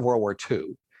beginning of World War II,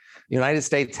 the United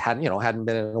States hadn't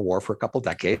been in a war for a couple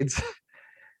decades.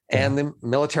 And the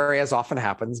military, as often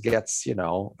happens, gets,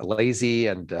 lazy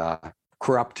and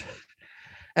corrupt.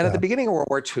 And at the beginning of World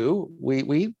War II,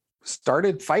 we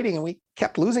started fighting and we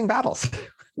kept losing battles.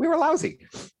 We were lousy.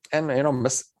 And,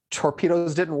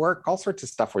 torpedoes didn't work. All sorts of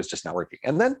stuff was just not working.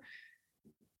 And then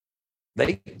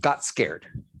they got scared.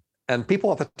 And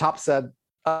people at the top said,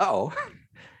 "Oh,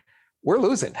 we're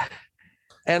losing."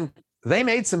 And they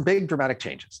made some big dramatic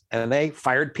changes. And they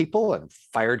fired people and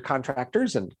fired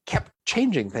contractors and kept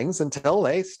changing things until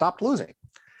they stopped losing,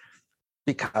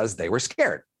 because they were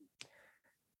scared.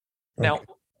 Okay.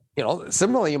 Now,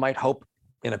 similarly, you might hope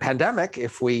in a pandemic,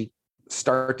 if we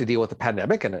start to deal with the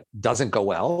pandemic and it doesn't go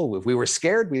well, if we were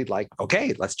scared, we'd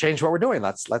okay, let's change what we're doing.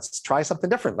 Let's try something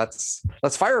different. Let's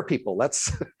fire people.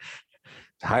 Let's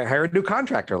hire a new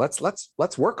contractor.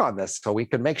 Let's work on this so we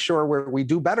can make sure we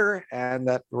do better and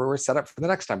that we're set up for the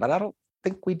next time. But I don't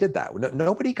think we did that.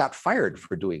 Nobody got fired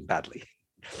for doing badly.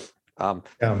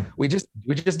 We just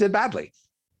did badly.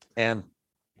 And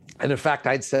in fact,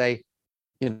 I'd say,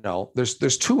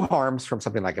 there's two harms from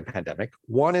something like a pandemic.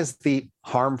 One is the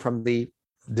harm from the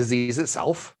disease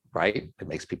itself, right? It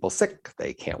makes people sick.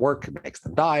 They can't work. It makes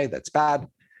them die. That's bad.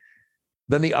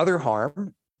 Then the other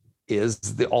harm is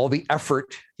all the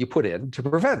effort you put in to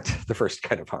prevent the first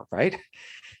kind of harm, right?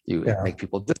 You make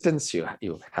people distance. You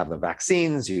have the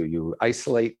vaccines. You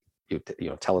isolate. You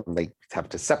tell them they have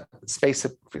to space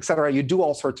it, et cetera. You do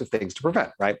all sorts of things to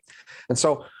prevent, right? And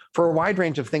so for a wide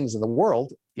range of things in the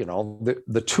world,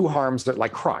 the two harms that,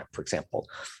 like crime, for example,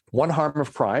 one harm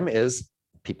of crime is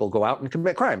people go out and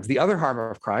commit crimes. The other harm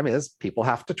of crime is people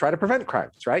have to try to prevent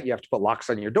crimes, right? You have to put locks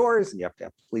on your doors and you have to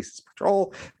have police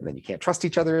patrol, and then you can't trust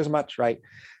each other as much, right?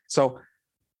 So,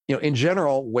 in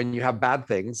general, when you have bad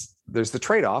things, there's the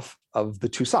trade-off of the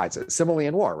two sides. Similarly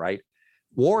in war, right?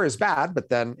 War is bad, but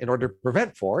then in order to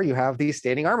prevent war, you have these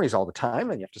standing armies all the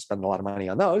time, and you have to spend a lot of money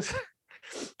on those.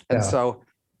 And so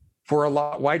for a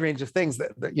wide range of things,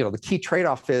 the key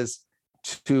trade-off is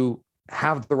to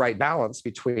have the right balance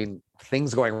between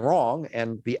things going wrong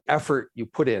and the effort you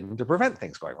put in to prevent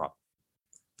things going wrong.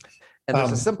 And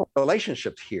there's a simple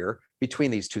relationship here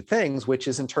between these two things, which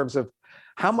is in terms of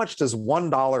how much does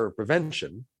 $1 of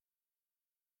prevention,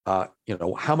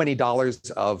 how many dollars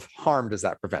of harm does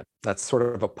that prevent? That's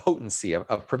sort of a potency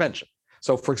of prevention.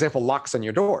 So, for example, locks on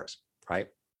your doors, right?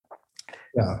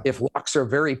 Yeah. If locks are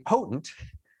very potent,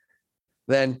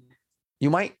 then you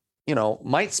might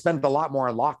spend a lot more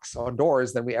on locks on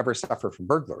doors than we ever suffer from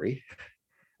burglary.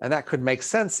 And that could make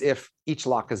sense if each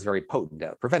lock is very potent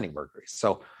at preventing burglaries.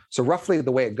 So roughly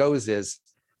the way it goes is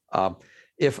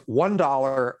if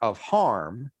 $1 of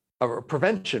harm or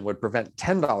prevention would prevent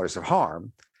 $10 of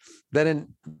harm, then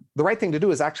the right thing to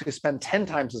do is actually spend 10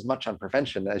 times as much on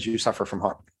prevention as you suffer from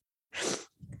harm,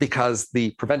 because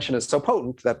the prevention is so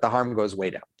potent that the harm goes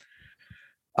way down.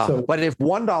 But if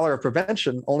 $1 of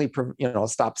prevention only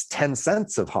stops 10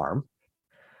 cents of harm,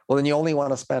 well, then you only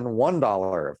want to spend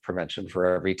 $1 of prevention for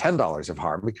every $10 of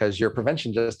harm, because your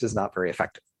prevention just is not very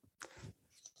effective.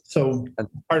 So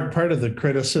part of the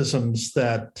criticisms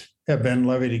that have been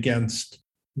levied against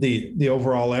the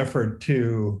overall effort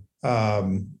to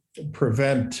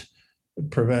prevent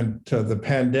the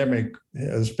pandemic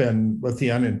has been with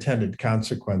the unintended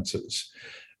consequences.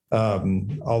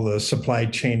 All the supply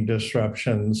chain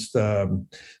disruptions.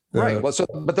 Right. Well,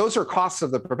 but those are costs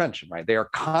of the prevention, right? They are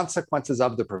consequences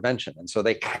of the prevention, and so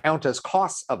they count as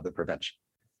costs of the prevention.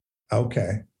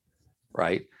 Okay.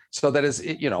 Right. So that is,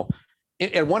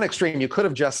 at one extreme, you could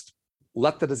have just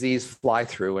let the disease fly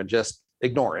through and just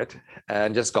ignore it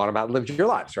and just gone about and lived your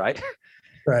lives, right?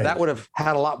 Right. That would have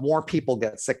had a lot more people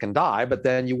get sick and die, but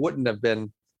then you wouldn't have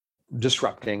been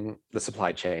disrupting the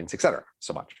supply chains, et cetera,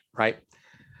 so much, right?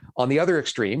 On the other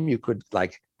extreme, you could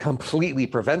completely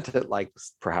prevent it, like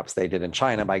perhaps they did in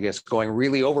China, by just going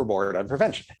really overboard on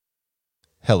prevention.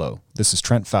 Hello, this is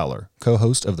Trent Fowler,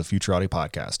 co-host of the Futurati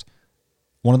podcast.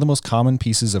 One of the most common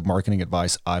pieces of marketing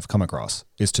advice I've come across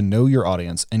is to know your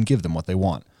audience and give them what they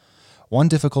want. One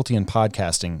difficulty in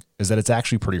podcasting is that it's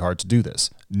actually pretty hard to do this.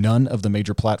 None of the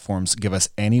major platforms give us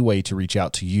any way to reach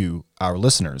out to you, our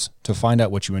listeners, to find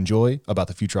out what you enjoy about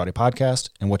the Futurati podcast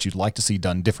and what you'd like to see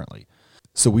done differently.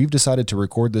 So we've decided to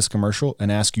record this commercial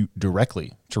and ask you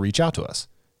directly to reach out to us.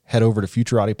 Head over to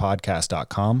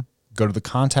futuratipodcast.com, go to the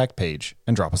contact page,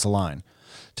 and drop us a line.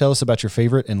 Tell us about your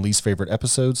favorite and least favorite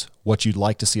episodes, what you'd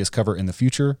like to see us cover in the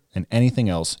future, and anything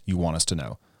else you want us to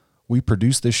know. We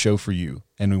produce this show for you,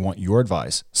 and we want your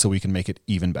advice so we can make it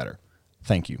even better.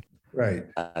 Thank you. Right.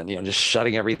 And, just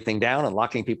shutting everything down and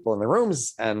locking people in the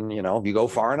rooms. And, if you go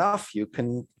far enough, you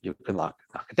can knock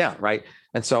it down. Right.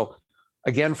 And so,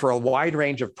 again, for a wide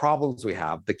range of problems we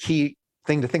have, the key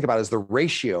thing to think about is the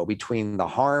ratio between the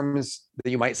harms that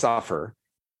you might suffer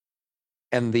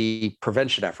and the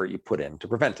prevention effort you put in to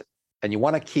prevent it. And you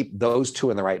want to keep those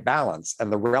two in the right balance.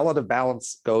 And the relative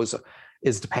balance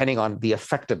is depending on the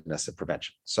effectiveness of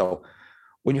prevention. So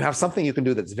when you have something you can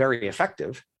do that's very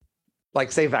effective,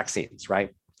 like say vaccines,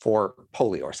 right, for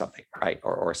polio or something, right,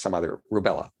 or some other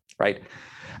rubella, right?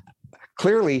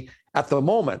 Clearly, at the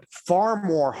moment, far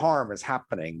more harm is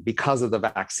happening because of the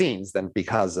vaccines than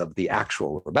because of the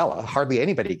actual rubella. Hardly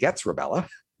anybody gets rubella,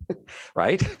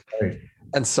 right?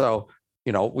 And so,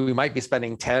 we might be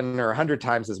spending 10 or 100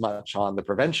 times as much on the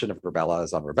prevention of rubella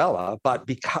as on rubella, but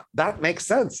because that makes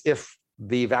sense. If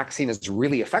the vaccine is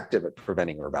really effective at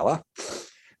preventing rubella,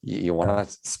 you want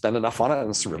to spend enough on it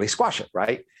and really squash it,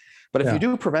 right? But if you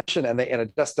do prevention and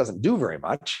it just doesn't do very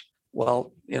much,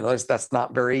 well, that's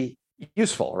not very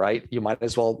useful, right? You might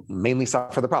as well mainly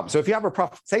suffer the problem. So if you have a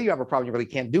problem, say you have a problem you really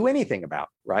can't do anything about,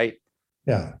 right?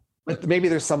 Yeah. But maybe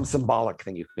there's some symbolic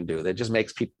thing you can do that just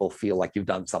makes people feel like you've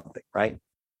done something, right?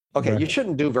 Okay, you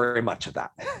shouldn't do very much of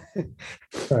that.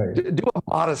 Right. Do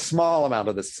a small amount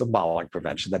of the symbolic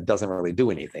prevention that doesn't really do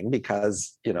anything,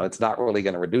 because it's not really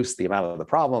going to reduce the amount of the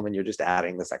problem, and you're just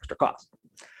adding this extra cost.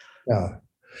 Yeah.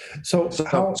 So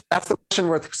that's the question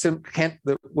with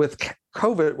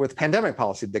COVID, with pandemic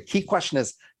policy. The key question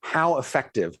is, how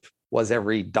effective was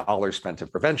every dollar spent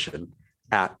of prevention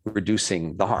at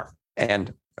reducing the harm?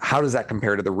 And how does that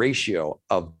compare to the ratio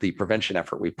of the prevention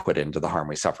effort we put into the harm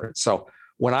we suffered? So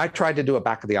when I tried to do a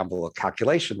back of the envelope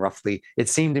calculation, roughly, it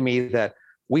seemed to me that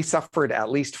we suffered at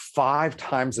least 5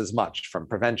 times as much from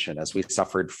prevention as we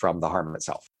suffered from the harm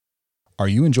itself. Are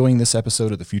you enjoying this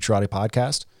episode of the Futurati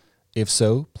podcast? If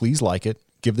so, please like it,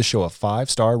 Give the show a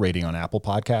 5-star rating on Apple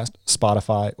Podcast,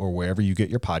 Spotify, or wherever you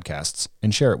get your podcasts,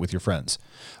 and share it with your friends.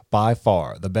 By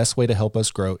far, the best way to help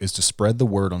us grow is to spread the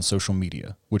word on social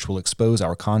media, which will expose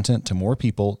our content to more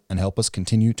people and help us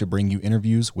continue to bring you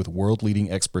interviews with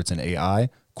world-leading experts in AI,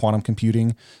 quantum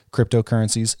computing,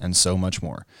 cryptocurrencies, and so much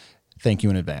more. Thank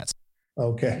you in advance.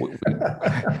 Okay.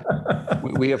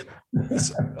 We have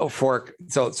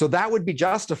so that would be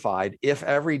justified if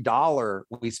every dollar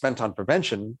we spent on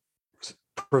prevention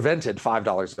prevented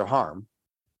 $5 of harm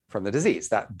from the disease.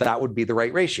 That would be the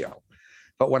right ratio.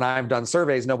 But when I've done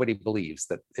surveys, nobody believes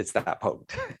that it's that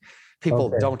potent.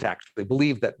 People don't actually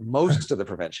believe that most of the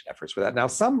prevention efforts were that. Now,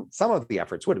 some of the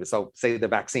efforts would have. So say the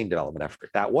vaccine development effort,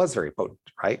 that was very potent,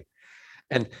 right?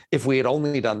 And if we had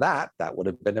only done that, that would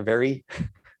have been a very,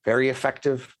 very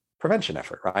effective prevention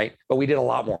effort, right? But we did a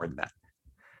lot more than that.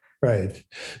 Right.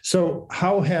 So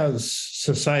how has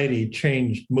society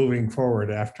changed moving forward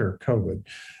after COVID?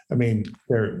 I mean,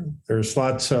 there's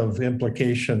lots of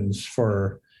implications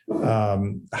for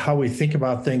how we think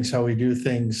about things, how we do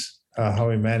things, how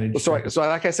we manage. So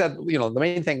like I said, the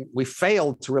main thing, we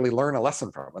failed to really learn a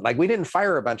lesson from it. Like, we didn't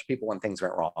fire a bunch of people when things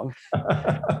went wrong.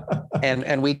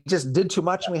 and we just did too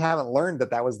much, and we haven't learned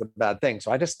that was the bad thing.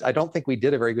 So I don't think we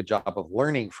did a very good job of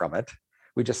learning from it.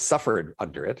 We just suffered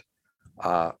under it.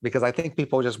 Because I think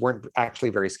people just weren't actually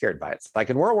very scared by it.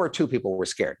 Like in World War II, people were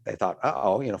scared. They thought,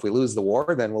 if we lose the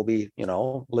war, then we'll be,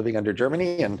 living under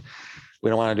Germany, and we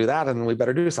don't want to do that, and we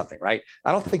better do something, right?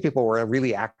 I don't think people were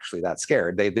really actually that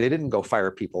scared. They didn't go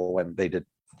fire people when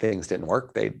things didn't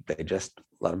work. They just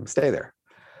let them stay there.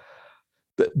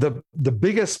 The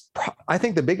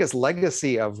biggest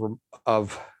legacy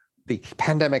of the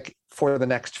pandemic for the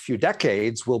next few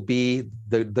decades will be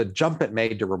the jump it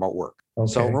made to remote work. Okay.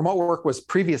 So remote work was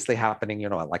previously happening,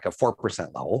 at like a 4%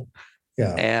 level.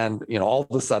 Yeah. And, all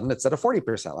of a sudden it's at a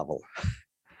 40% level.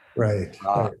 Right.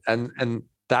 And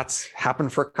that's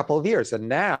happened for a couple of years. And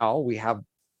now we have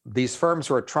these firms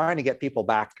who are trying to get people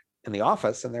back in the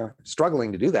office, and they're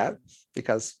struggling to do that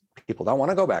because people don't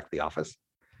want to go back to the office.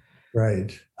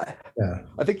 Right. Yeah.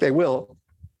 I think they will.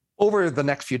 Over the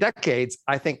next few decades,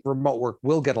 I think remote work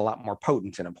will get a lot more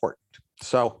potent and important.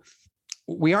 So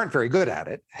we aren't very good at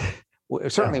it.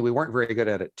 Certainly, we weren't very good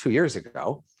at it 2 years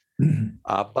ago.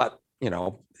 But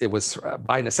it was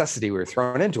by necessity we were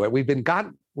thrown into it. We've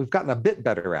gotten a bit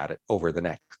better at it over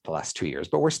the last 2 years,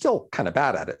 but we're still kind of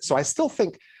bad at it. So I still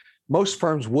think most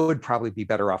firms would probably be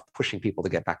better off pushing people to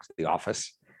get back to the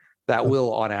office. That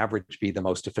will, on average, be the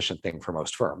most efficient thing for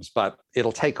most firms, but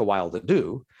it'll take a while to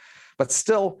do. But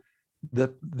still,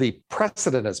 the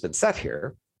precedent has been set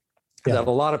here that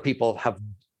a lot of people have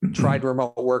tried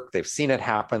remote work. They've seen it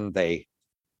happen. They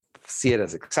see it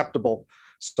as acceptable.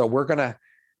 So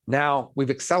we've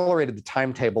accelerated the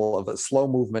timetable of a slow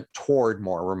movement toward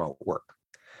more remote work.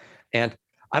 And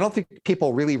I don't think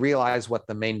people really realize what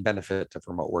the main benefit of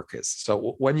remote work is.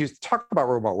 So when you talk about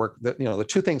remote work, the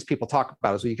two things people talk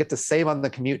about is you get to save on the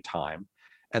commute time,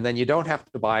 and then you don't have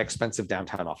to buy expensive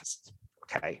downtown offices.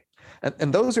 Okay.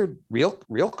 And those are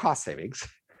real cost savings.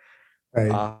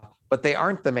 Right. But they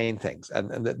aren't the main things.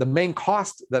 And the main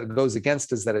cost that it goes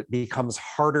against is that it becomes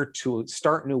harder to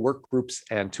start new work groups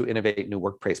and to innovate new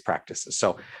workplace practices.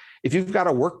 So if you've got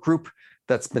a work group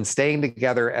that's been staying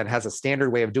together and has a standard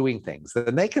way of doing things,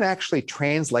 then they can actually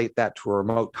translate that to a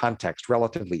remote context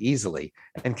relatively easily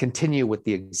and continue with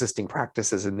the existing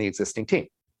practices in the existing team.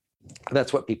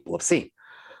 That's what people have seen.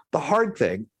 The hard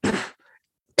thing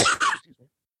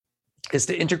is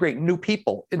to integrate new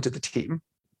people into the team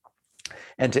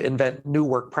and to invent new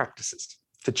work practices,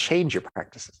 to change your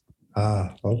practices.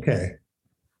 Okay.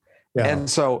 Yeah. And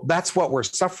so that's what we're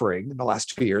suffering in the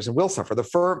last 2 years, and will suffer. The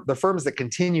firms that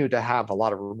continue to have a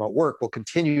lot of remote work will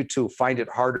continue to find it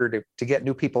harder to get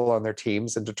new people on their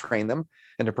teams and to train them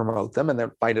and to promote them, and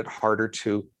then find it harder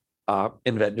to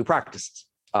invent new practices.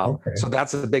 So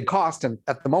that's a big cost, and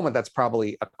at the moment, that's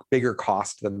probably a bigger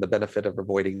cost than the benefit of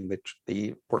avoiding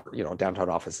the downtown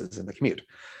offices and the commute.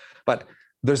 But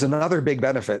there's another big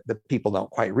benefit that people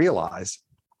don't quite realize,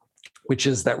 which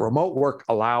is that remote work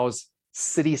allows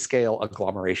city-scale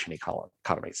agglomeration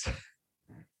economies.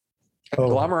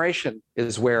 Agglomeration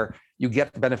is where you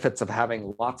get the benefits of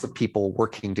having lots of people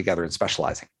working together and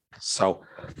specializing. So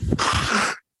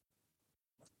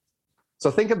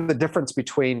think of the difference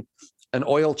between an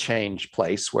oil change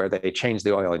place where they change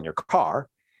the oil in your car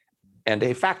and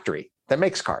a factory that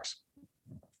makes cars.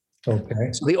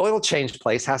 Okay. So the oil change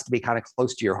place has to be kind of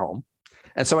close to your home.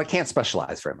 And so it can't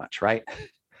specialize very much, right?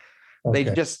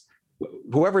 Okay.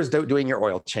 Whoever's doing your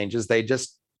oil changes, they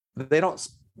don't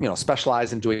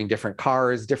specialize in doing different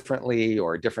cars differently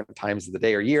or different times of the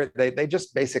day or year. They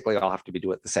just basically all have to be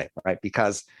do it the same, right?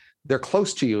 Because they're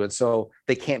close to you, and so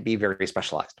they can't be very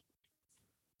specialized.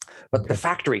 But the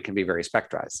factory can be very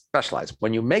specialized.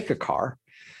 When you make a car,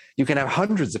 you can have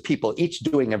hundreds of people each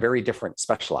doing a very different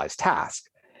specialized task.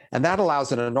 And that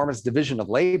allows an enormous division of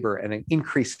labor and an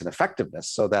increase in effectiveness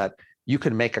so that you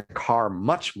can make a car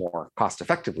much more cost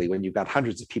effectively when you've got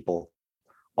hundreds of people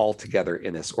all together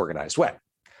in this organized way.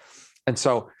 And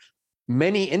so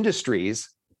many industries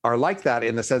are like that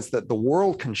in the sense that the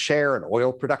world can share an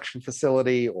oil production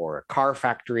facility or a car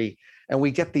factory, and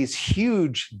we get these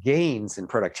huge gains in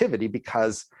productivity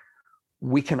because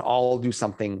we can all do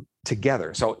something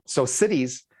together. So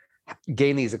cities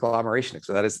gain these agglomeration.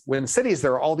 So that is, when cities,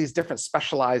 there are all these different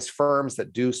specialized firms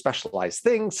that do specialized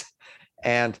things,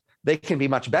 and they can be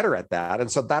much better at that. And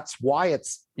so that's why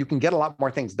you can get a lot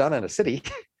more things done in a city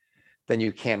than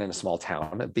you can in a small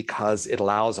town, because it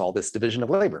allows all this division of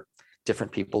labor.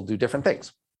 Different people do different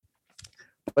things.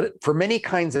 But for many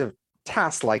kinds of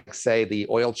tasks, like say the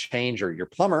oil change or your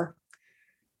plumber,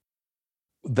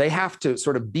 they have to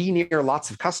sort of be near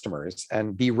lots of customers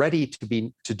and be ready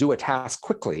to do a task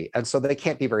quickly. And so they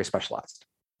can't be very specialized.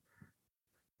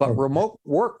 But remote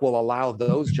work will allow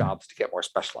those jobs to get more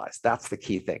specialized. That's the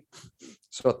key thing.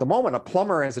 So at the moment, a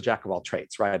plumber is a jack of all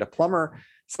trades, right? A plumber,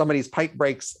 somebody's pipe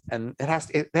breaks, and they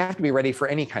have to be ready for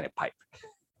any kind of pipe,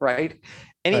 right?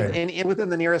 And within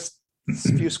the nearest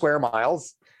few square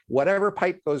miles, whatever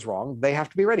pipe goes wrong, they have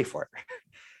to be ready for it.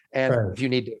 And if you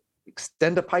need to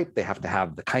extend a pipe, they have to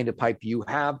have the kind of pipe you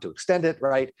have to extend it,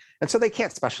 right? And so they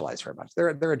can't specialize very much.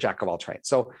 They're a jack of all trades.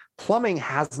 So plumbing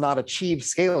has not achieved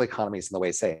scale economies in the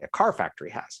way, say, a car factory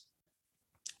has.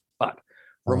 But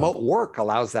remote work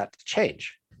allows that to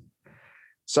change.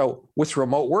 So with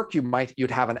remote work,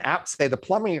 you'd have an app, say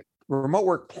the remote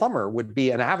work plumber would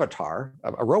be an avatar,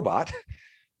 a robot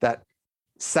that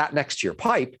sat next to your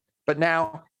pipe, but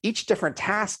now each different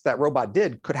task that robot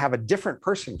did could have a different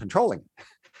person controlling it.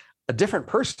 A different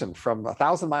person from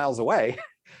 1,000 miles away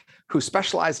who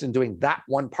specialized in doing that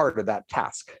one part of that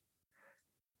task.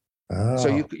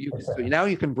 So now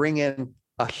you can bring in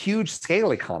a huge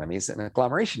scale economies and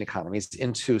agglomeration economies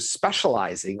into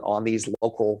specializing on these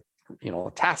local,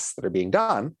 tasks that are being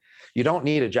done. You don't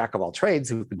need a jack of all trades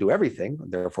who can do everything.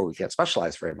 Therefore, we can't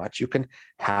specialize very much. You can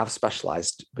have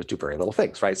specialized but do very little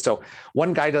things, right? So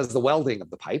one guy does the welding of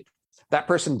the pipe. That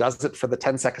person does it for the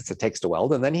 10 seconds it takes to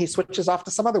weld, and then he switches off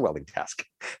to some other welding task.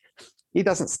 He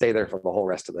doesn't stay there for the whole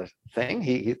rest of the thing.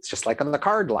 It's just like on the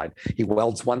car line. He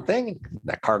welds one thing,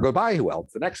 that car goes by, he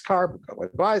welds the next car,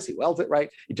 he welds it, right?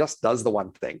 He just does the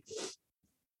one thing.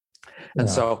 And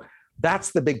so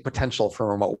that's the big potential for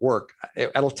remote work.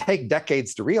 It'll take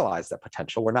decades to realize that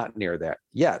potential. We're not near that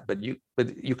yet, but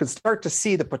you can start to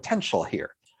see the potential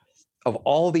here of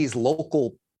all these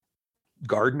local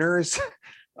gardeners,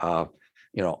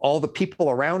 all the people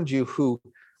around you who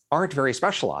aren't very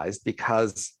specialized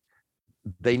because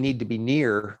they need to be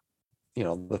near,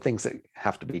 the things that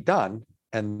have to be done,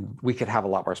 and we could have a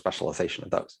lot more specialization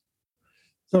of those.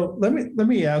 So let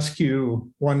me ask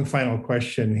you one final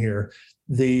question here.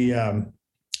 There's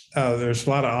a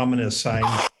lot of ominous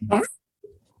signs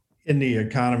in the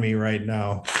economy right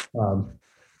now. A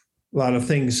lot of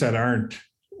things that aren't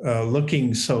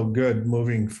looking so good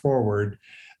moving forward.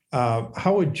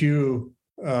 How would you?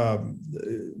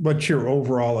 What's your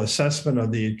overall assessment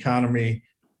of the economy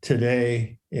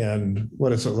today, and what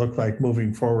does it look like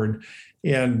moving forward?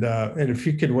 And if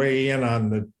you could weigh in on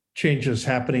the changes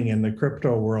happening in the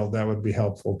crypto world, that would be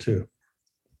helpful too.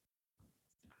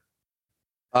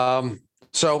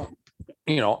 So,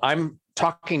 I'm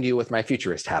talking to you with my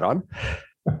futurist hat on.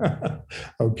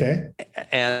 Okay.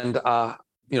 And,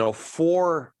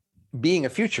 for being a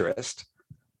futurist,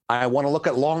 I want to look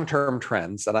at long-term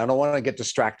trends, and I don't want to get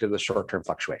distracted with short-term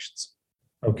fluctuations.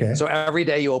 Okay. So every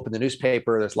day you open the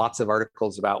newspaper, there's lots of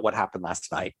articles about what happened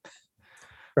last night.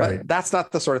 Right. But that's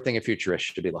not the sort of thing a futurist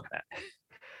should be looking at.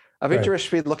 A futurist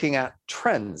should be looking at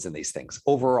trends in these things,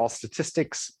 overall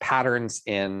statistics, patterns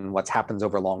in what happens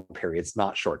over long periods,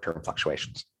 not short-term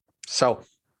fluctuations. So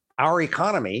our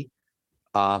economy,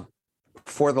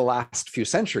 for the last few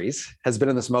centuries, has been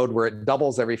in this mode where it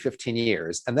doubles every 15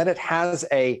 years. And then it has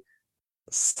a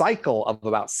cycle of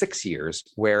about 6 years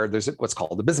where there's what's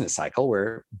called the business cycle,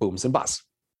 where booms and busts.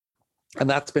 And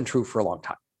that's been true for a long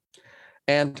time.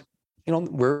 And,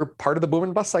 we're part of the boom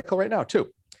and bust cycle right now too.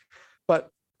 But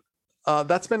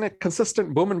that's been a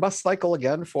consistent boom and bust cycle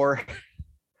again for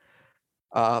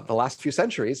the last few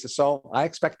centuries. So I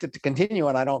expect it to continue,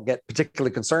 and I don't get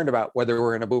particularly concerned about whether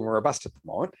we're in a boom or a bust at the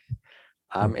moment.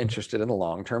 I'm interested in the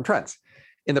long-term trends.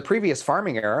 in the previous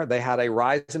farming era, they had a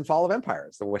rise and fall of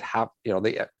empires that would have,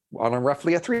 they on a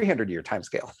roughly a 300-year time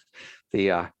scale.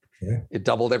 It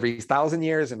doubled every 1,000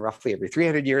 years, and roughly every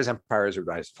 300 years, empires would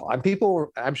rise and fall. And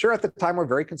people, I'm sure at the time, were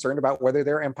very concerned about whether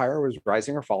their empire was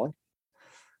rising or falling.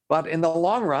 But in the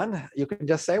long run, you can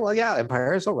just say, well, yeah,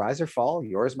 empires will rise or fall.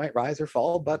 Yours might rise or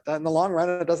fall, but in the long run,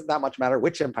 it doesn't that much matter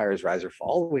which empires rise or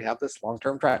fall. We have this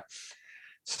long-term trend.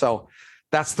 So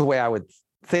that's the way I would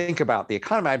think about the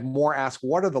economy. I'd more ask,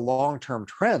 what are the long-term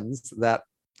trends that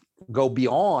go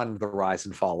beyond the rise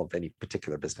and fall of any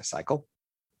particular business cycle?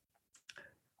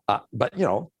 But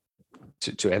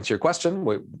to answer your question,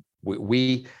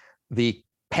 the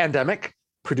pandemic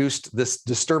produced this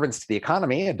disturbance to the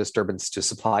economy, a disturbance to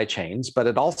supply chains, but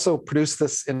it also produced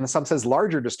this, in some sense,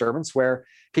 larger disturbance where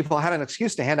people had an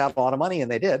excuse to hand out a lot of money, and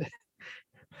they did.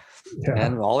 Yeah.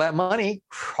 And all that money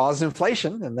caused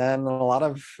inflation, and then a lot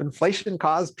of inflation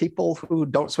caused people who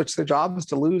don't switch their jobs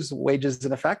to lose wages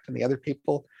in effect, and the other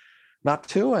people not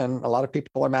to. And a lot of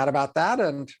people are mad about that,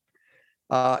 and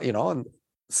and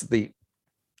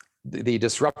the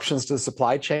disruptions to the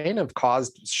supply chain have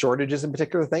caused shortages in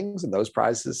particular things, and those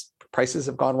prices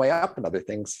have gone way up, and other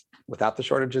things without the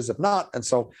shortages have not. And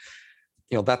so,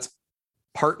 that's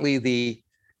partly the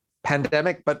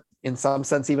pandemic, but in some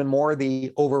sense, even more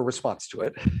the over response to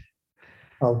it.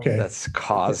 Okay. That's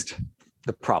caused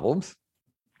the problems.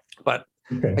 But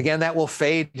again, that will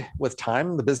fade with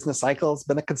time. The business cycle has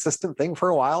been a consistent thing for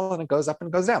a while, and it goes up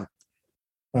and goes down.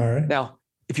 All right. Now,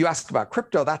 if you ask about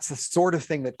crypto, that's the sort of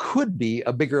thing that could be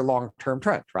a bigger long-term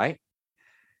trend, right?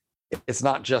 It's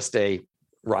not just a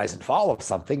rise and fall of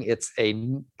something. It's a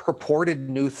purported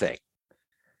new thing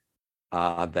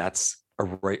that's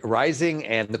rising.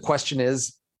 And the question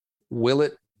is, will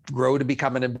it grow to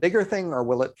become a bigger thing, or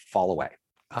will it fall away?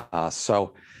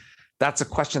 So that's a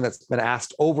question that's been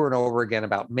asked over and over again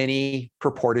about many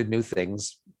purported new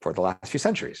things for the last few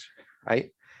centuries,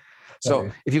 right?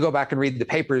 So if you go back and read the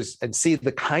papers and see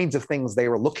the kinds of things they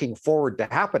were looking forward to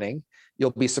happening, you'll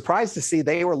be surprised to see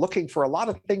they were looking for a lot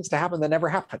of things to happen that never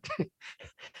happened.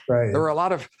 Right. There were a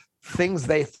lot of things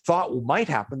they thought might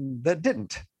happen that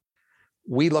didn't.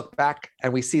 We look back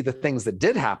and we see the things that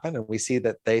did happen, and we see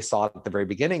that they saw it at the very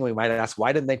beginning. We might ask,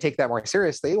 why didn't they take that more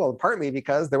seriously? Well, partly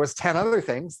because there was 10 other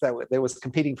things that they was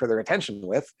competing for their attention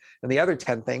with, and the other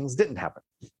 10 things didn't happen.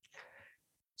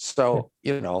 So,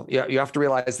 you have to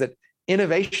realize that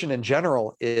innovation in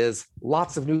general is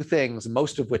lots of new things,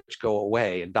 most of which go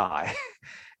away and die.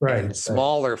 Right. And a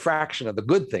smaller fraction of the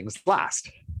good things last.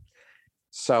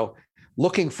 So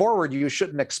looking forward, you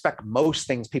shouldn't expect most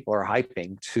things people are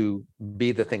hyping to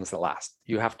be the things that last.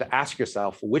 You have to ask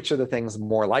yourself, which are the things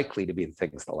more likely to be the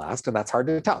things that last? And that's hard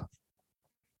to tell.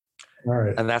 All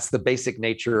right. And that's the basic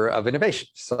nature of innovation.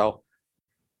 So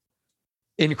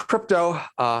in crypto,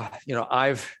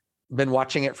 I've been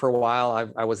watching it for a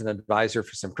while. I was an advisor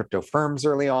for some crypto firms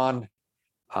early on.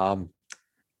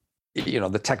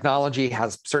 The technology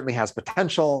certainly has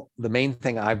potential. The main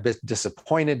thing I've been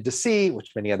disappointed to see,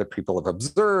 which many other people have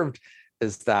observed,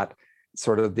 is that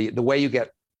sort of the way you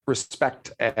get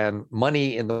respect and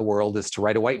money in the world is to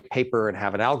write a white paper and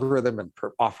have an algorithm and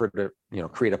offer to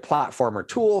create a platform or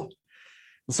tool.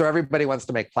 And so everybody wants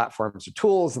to make platforms or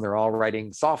tools, and they're all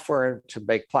writing software to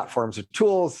make platforms or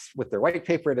tools with their white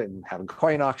paper and having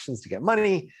coin auctions to get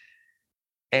money.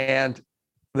 And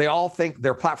they all think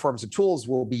their platforms and tools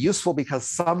will be useful because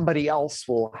somebody else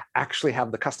will actually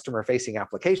have the customer-facing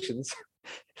applications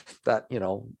that,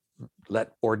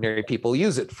 let ordinary people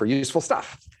use it for useful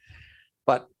stuff.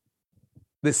 But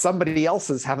the somebody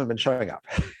else's haven't been showing up.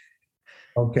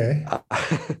 Okay.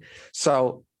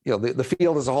 So, the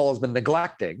field as a whole has been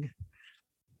neglecting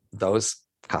those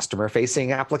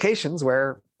customer-facing applications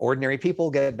where ordinary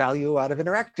people get value out of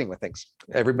interacting with things.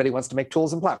 Everybody wants to make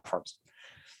tools and platforms.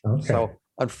 Okay. So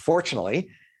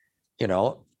unfortunately,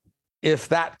 if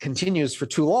that continues for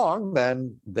too long,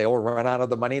 then they will run out of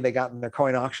the money they got in their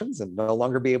coin auctions and no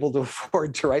longer be able to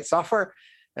afford to write software,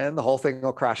 and the whole thing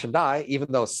will crash and die,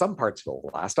 even though some parts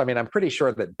will last. I mean, I'm pretty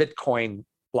sure that Bitcoin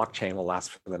blockchain will last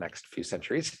for the next few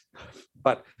centuries,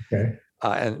 but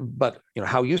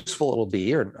how useful it will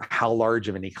be, or how large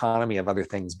of an economy of other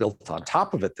things built on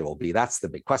top of it there will be, that's the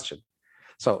big question.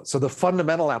 So the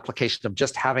fundamental application of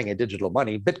just having a digital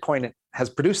money, Bitcoin has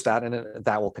produced that, and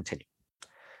that will continue.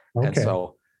 Okay. And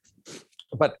so,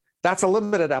 but that's a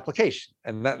limited application,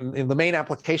 and the main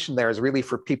application there is really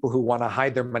for people who want to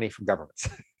hide their money from governments.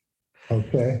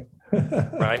 Okay.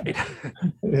 Right.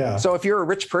 Yeah. So if you're a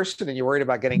rich person and you're worried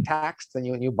about getting taxed, then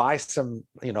you buy some,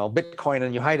 Bitcoin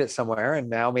and you hide it somewhere, and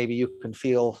now maybe you can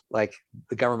feel like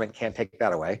the government can't take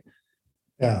that away.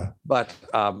 Yeah. But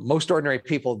most ordinary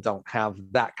people don't have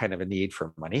that kind of a need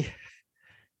for money.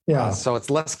 Yeah. So it's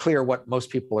less clear what most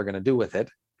people are going to do with it.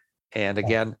 And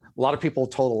again, a lot of people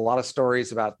told a lot of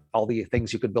stories about all the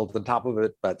things you could build on top of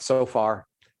it, but so far,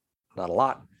 not a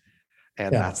lot.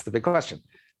 And that's the big question.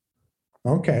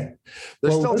 Okay.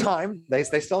 There's still time. They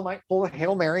still might pull a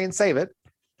Hail Mary and save it,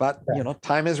 but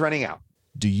time is running out.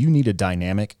 Do you need a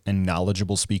dynamic and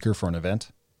knowledgeable speaker for an event?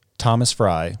 Thomas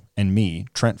Fry and me,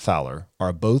 Trent Fowler,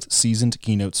 are both seasoned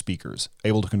keynote speakers,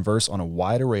 able to converse on a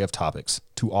wide array of topics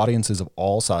to audiences of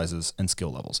all sizes and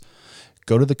skill levels.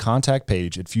 Go to the contact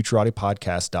page at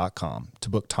futuraudiopodcast.com to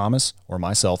book Thomas or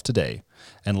myself today,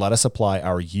 and let us apply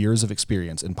our years of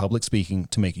experience in public speaking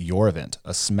to make your event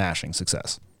a smashing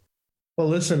success. Well,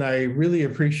 listen, I really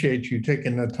appreciate you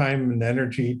taking the time and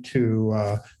energy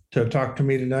to talk to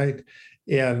me tonight.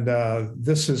 And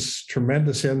this is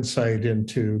tremendous insight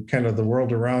into kind of the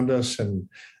world around us. And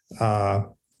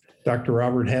Dr.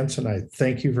 Robert Hansen, I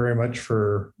thank you very much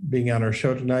for being on our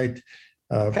show tonight.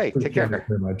 Okay, take care.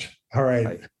 Very much. All right.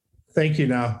 Bye. Thank you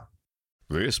now.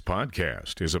 This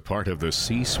podcast is a part of the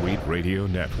C-Suite Radio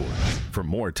Network. For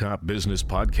more top business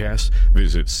podcasts,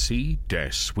 visit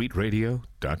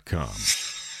c-suiteradio.com.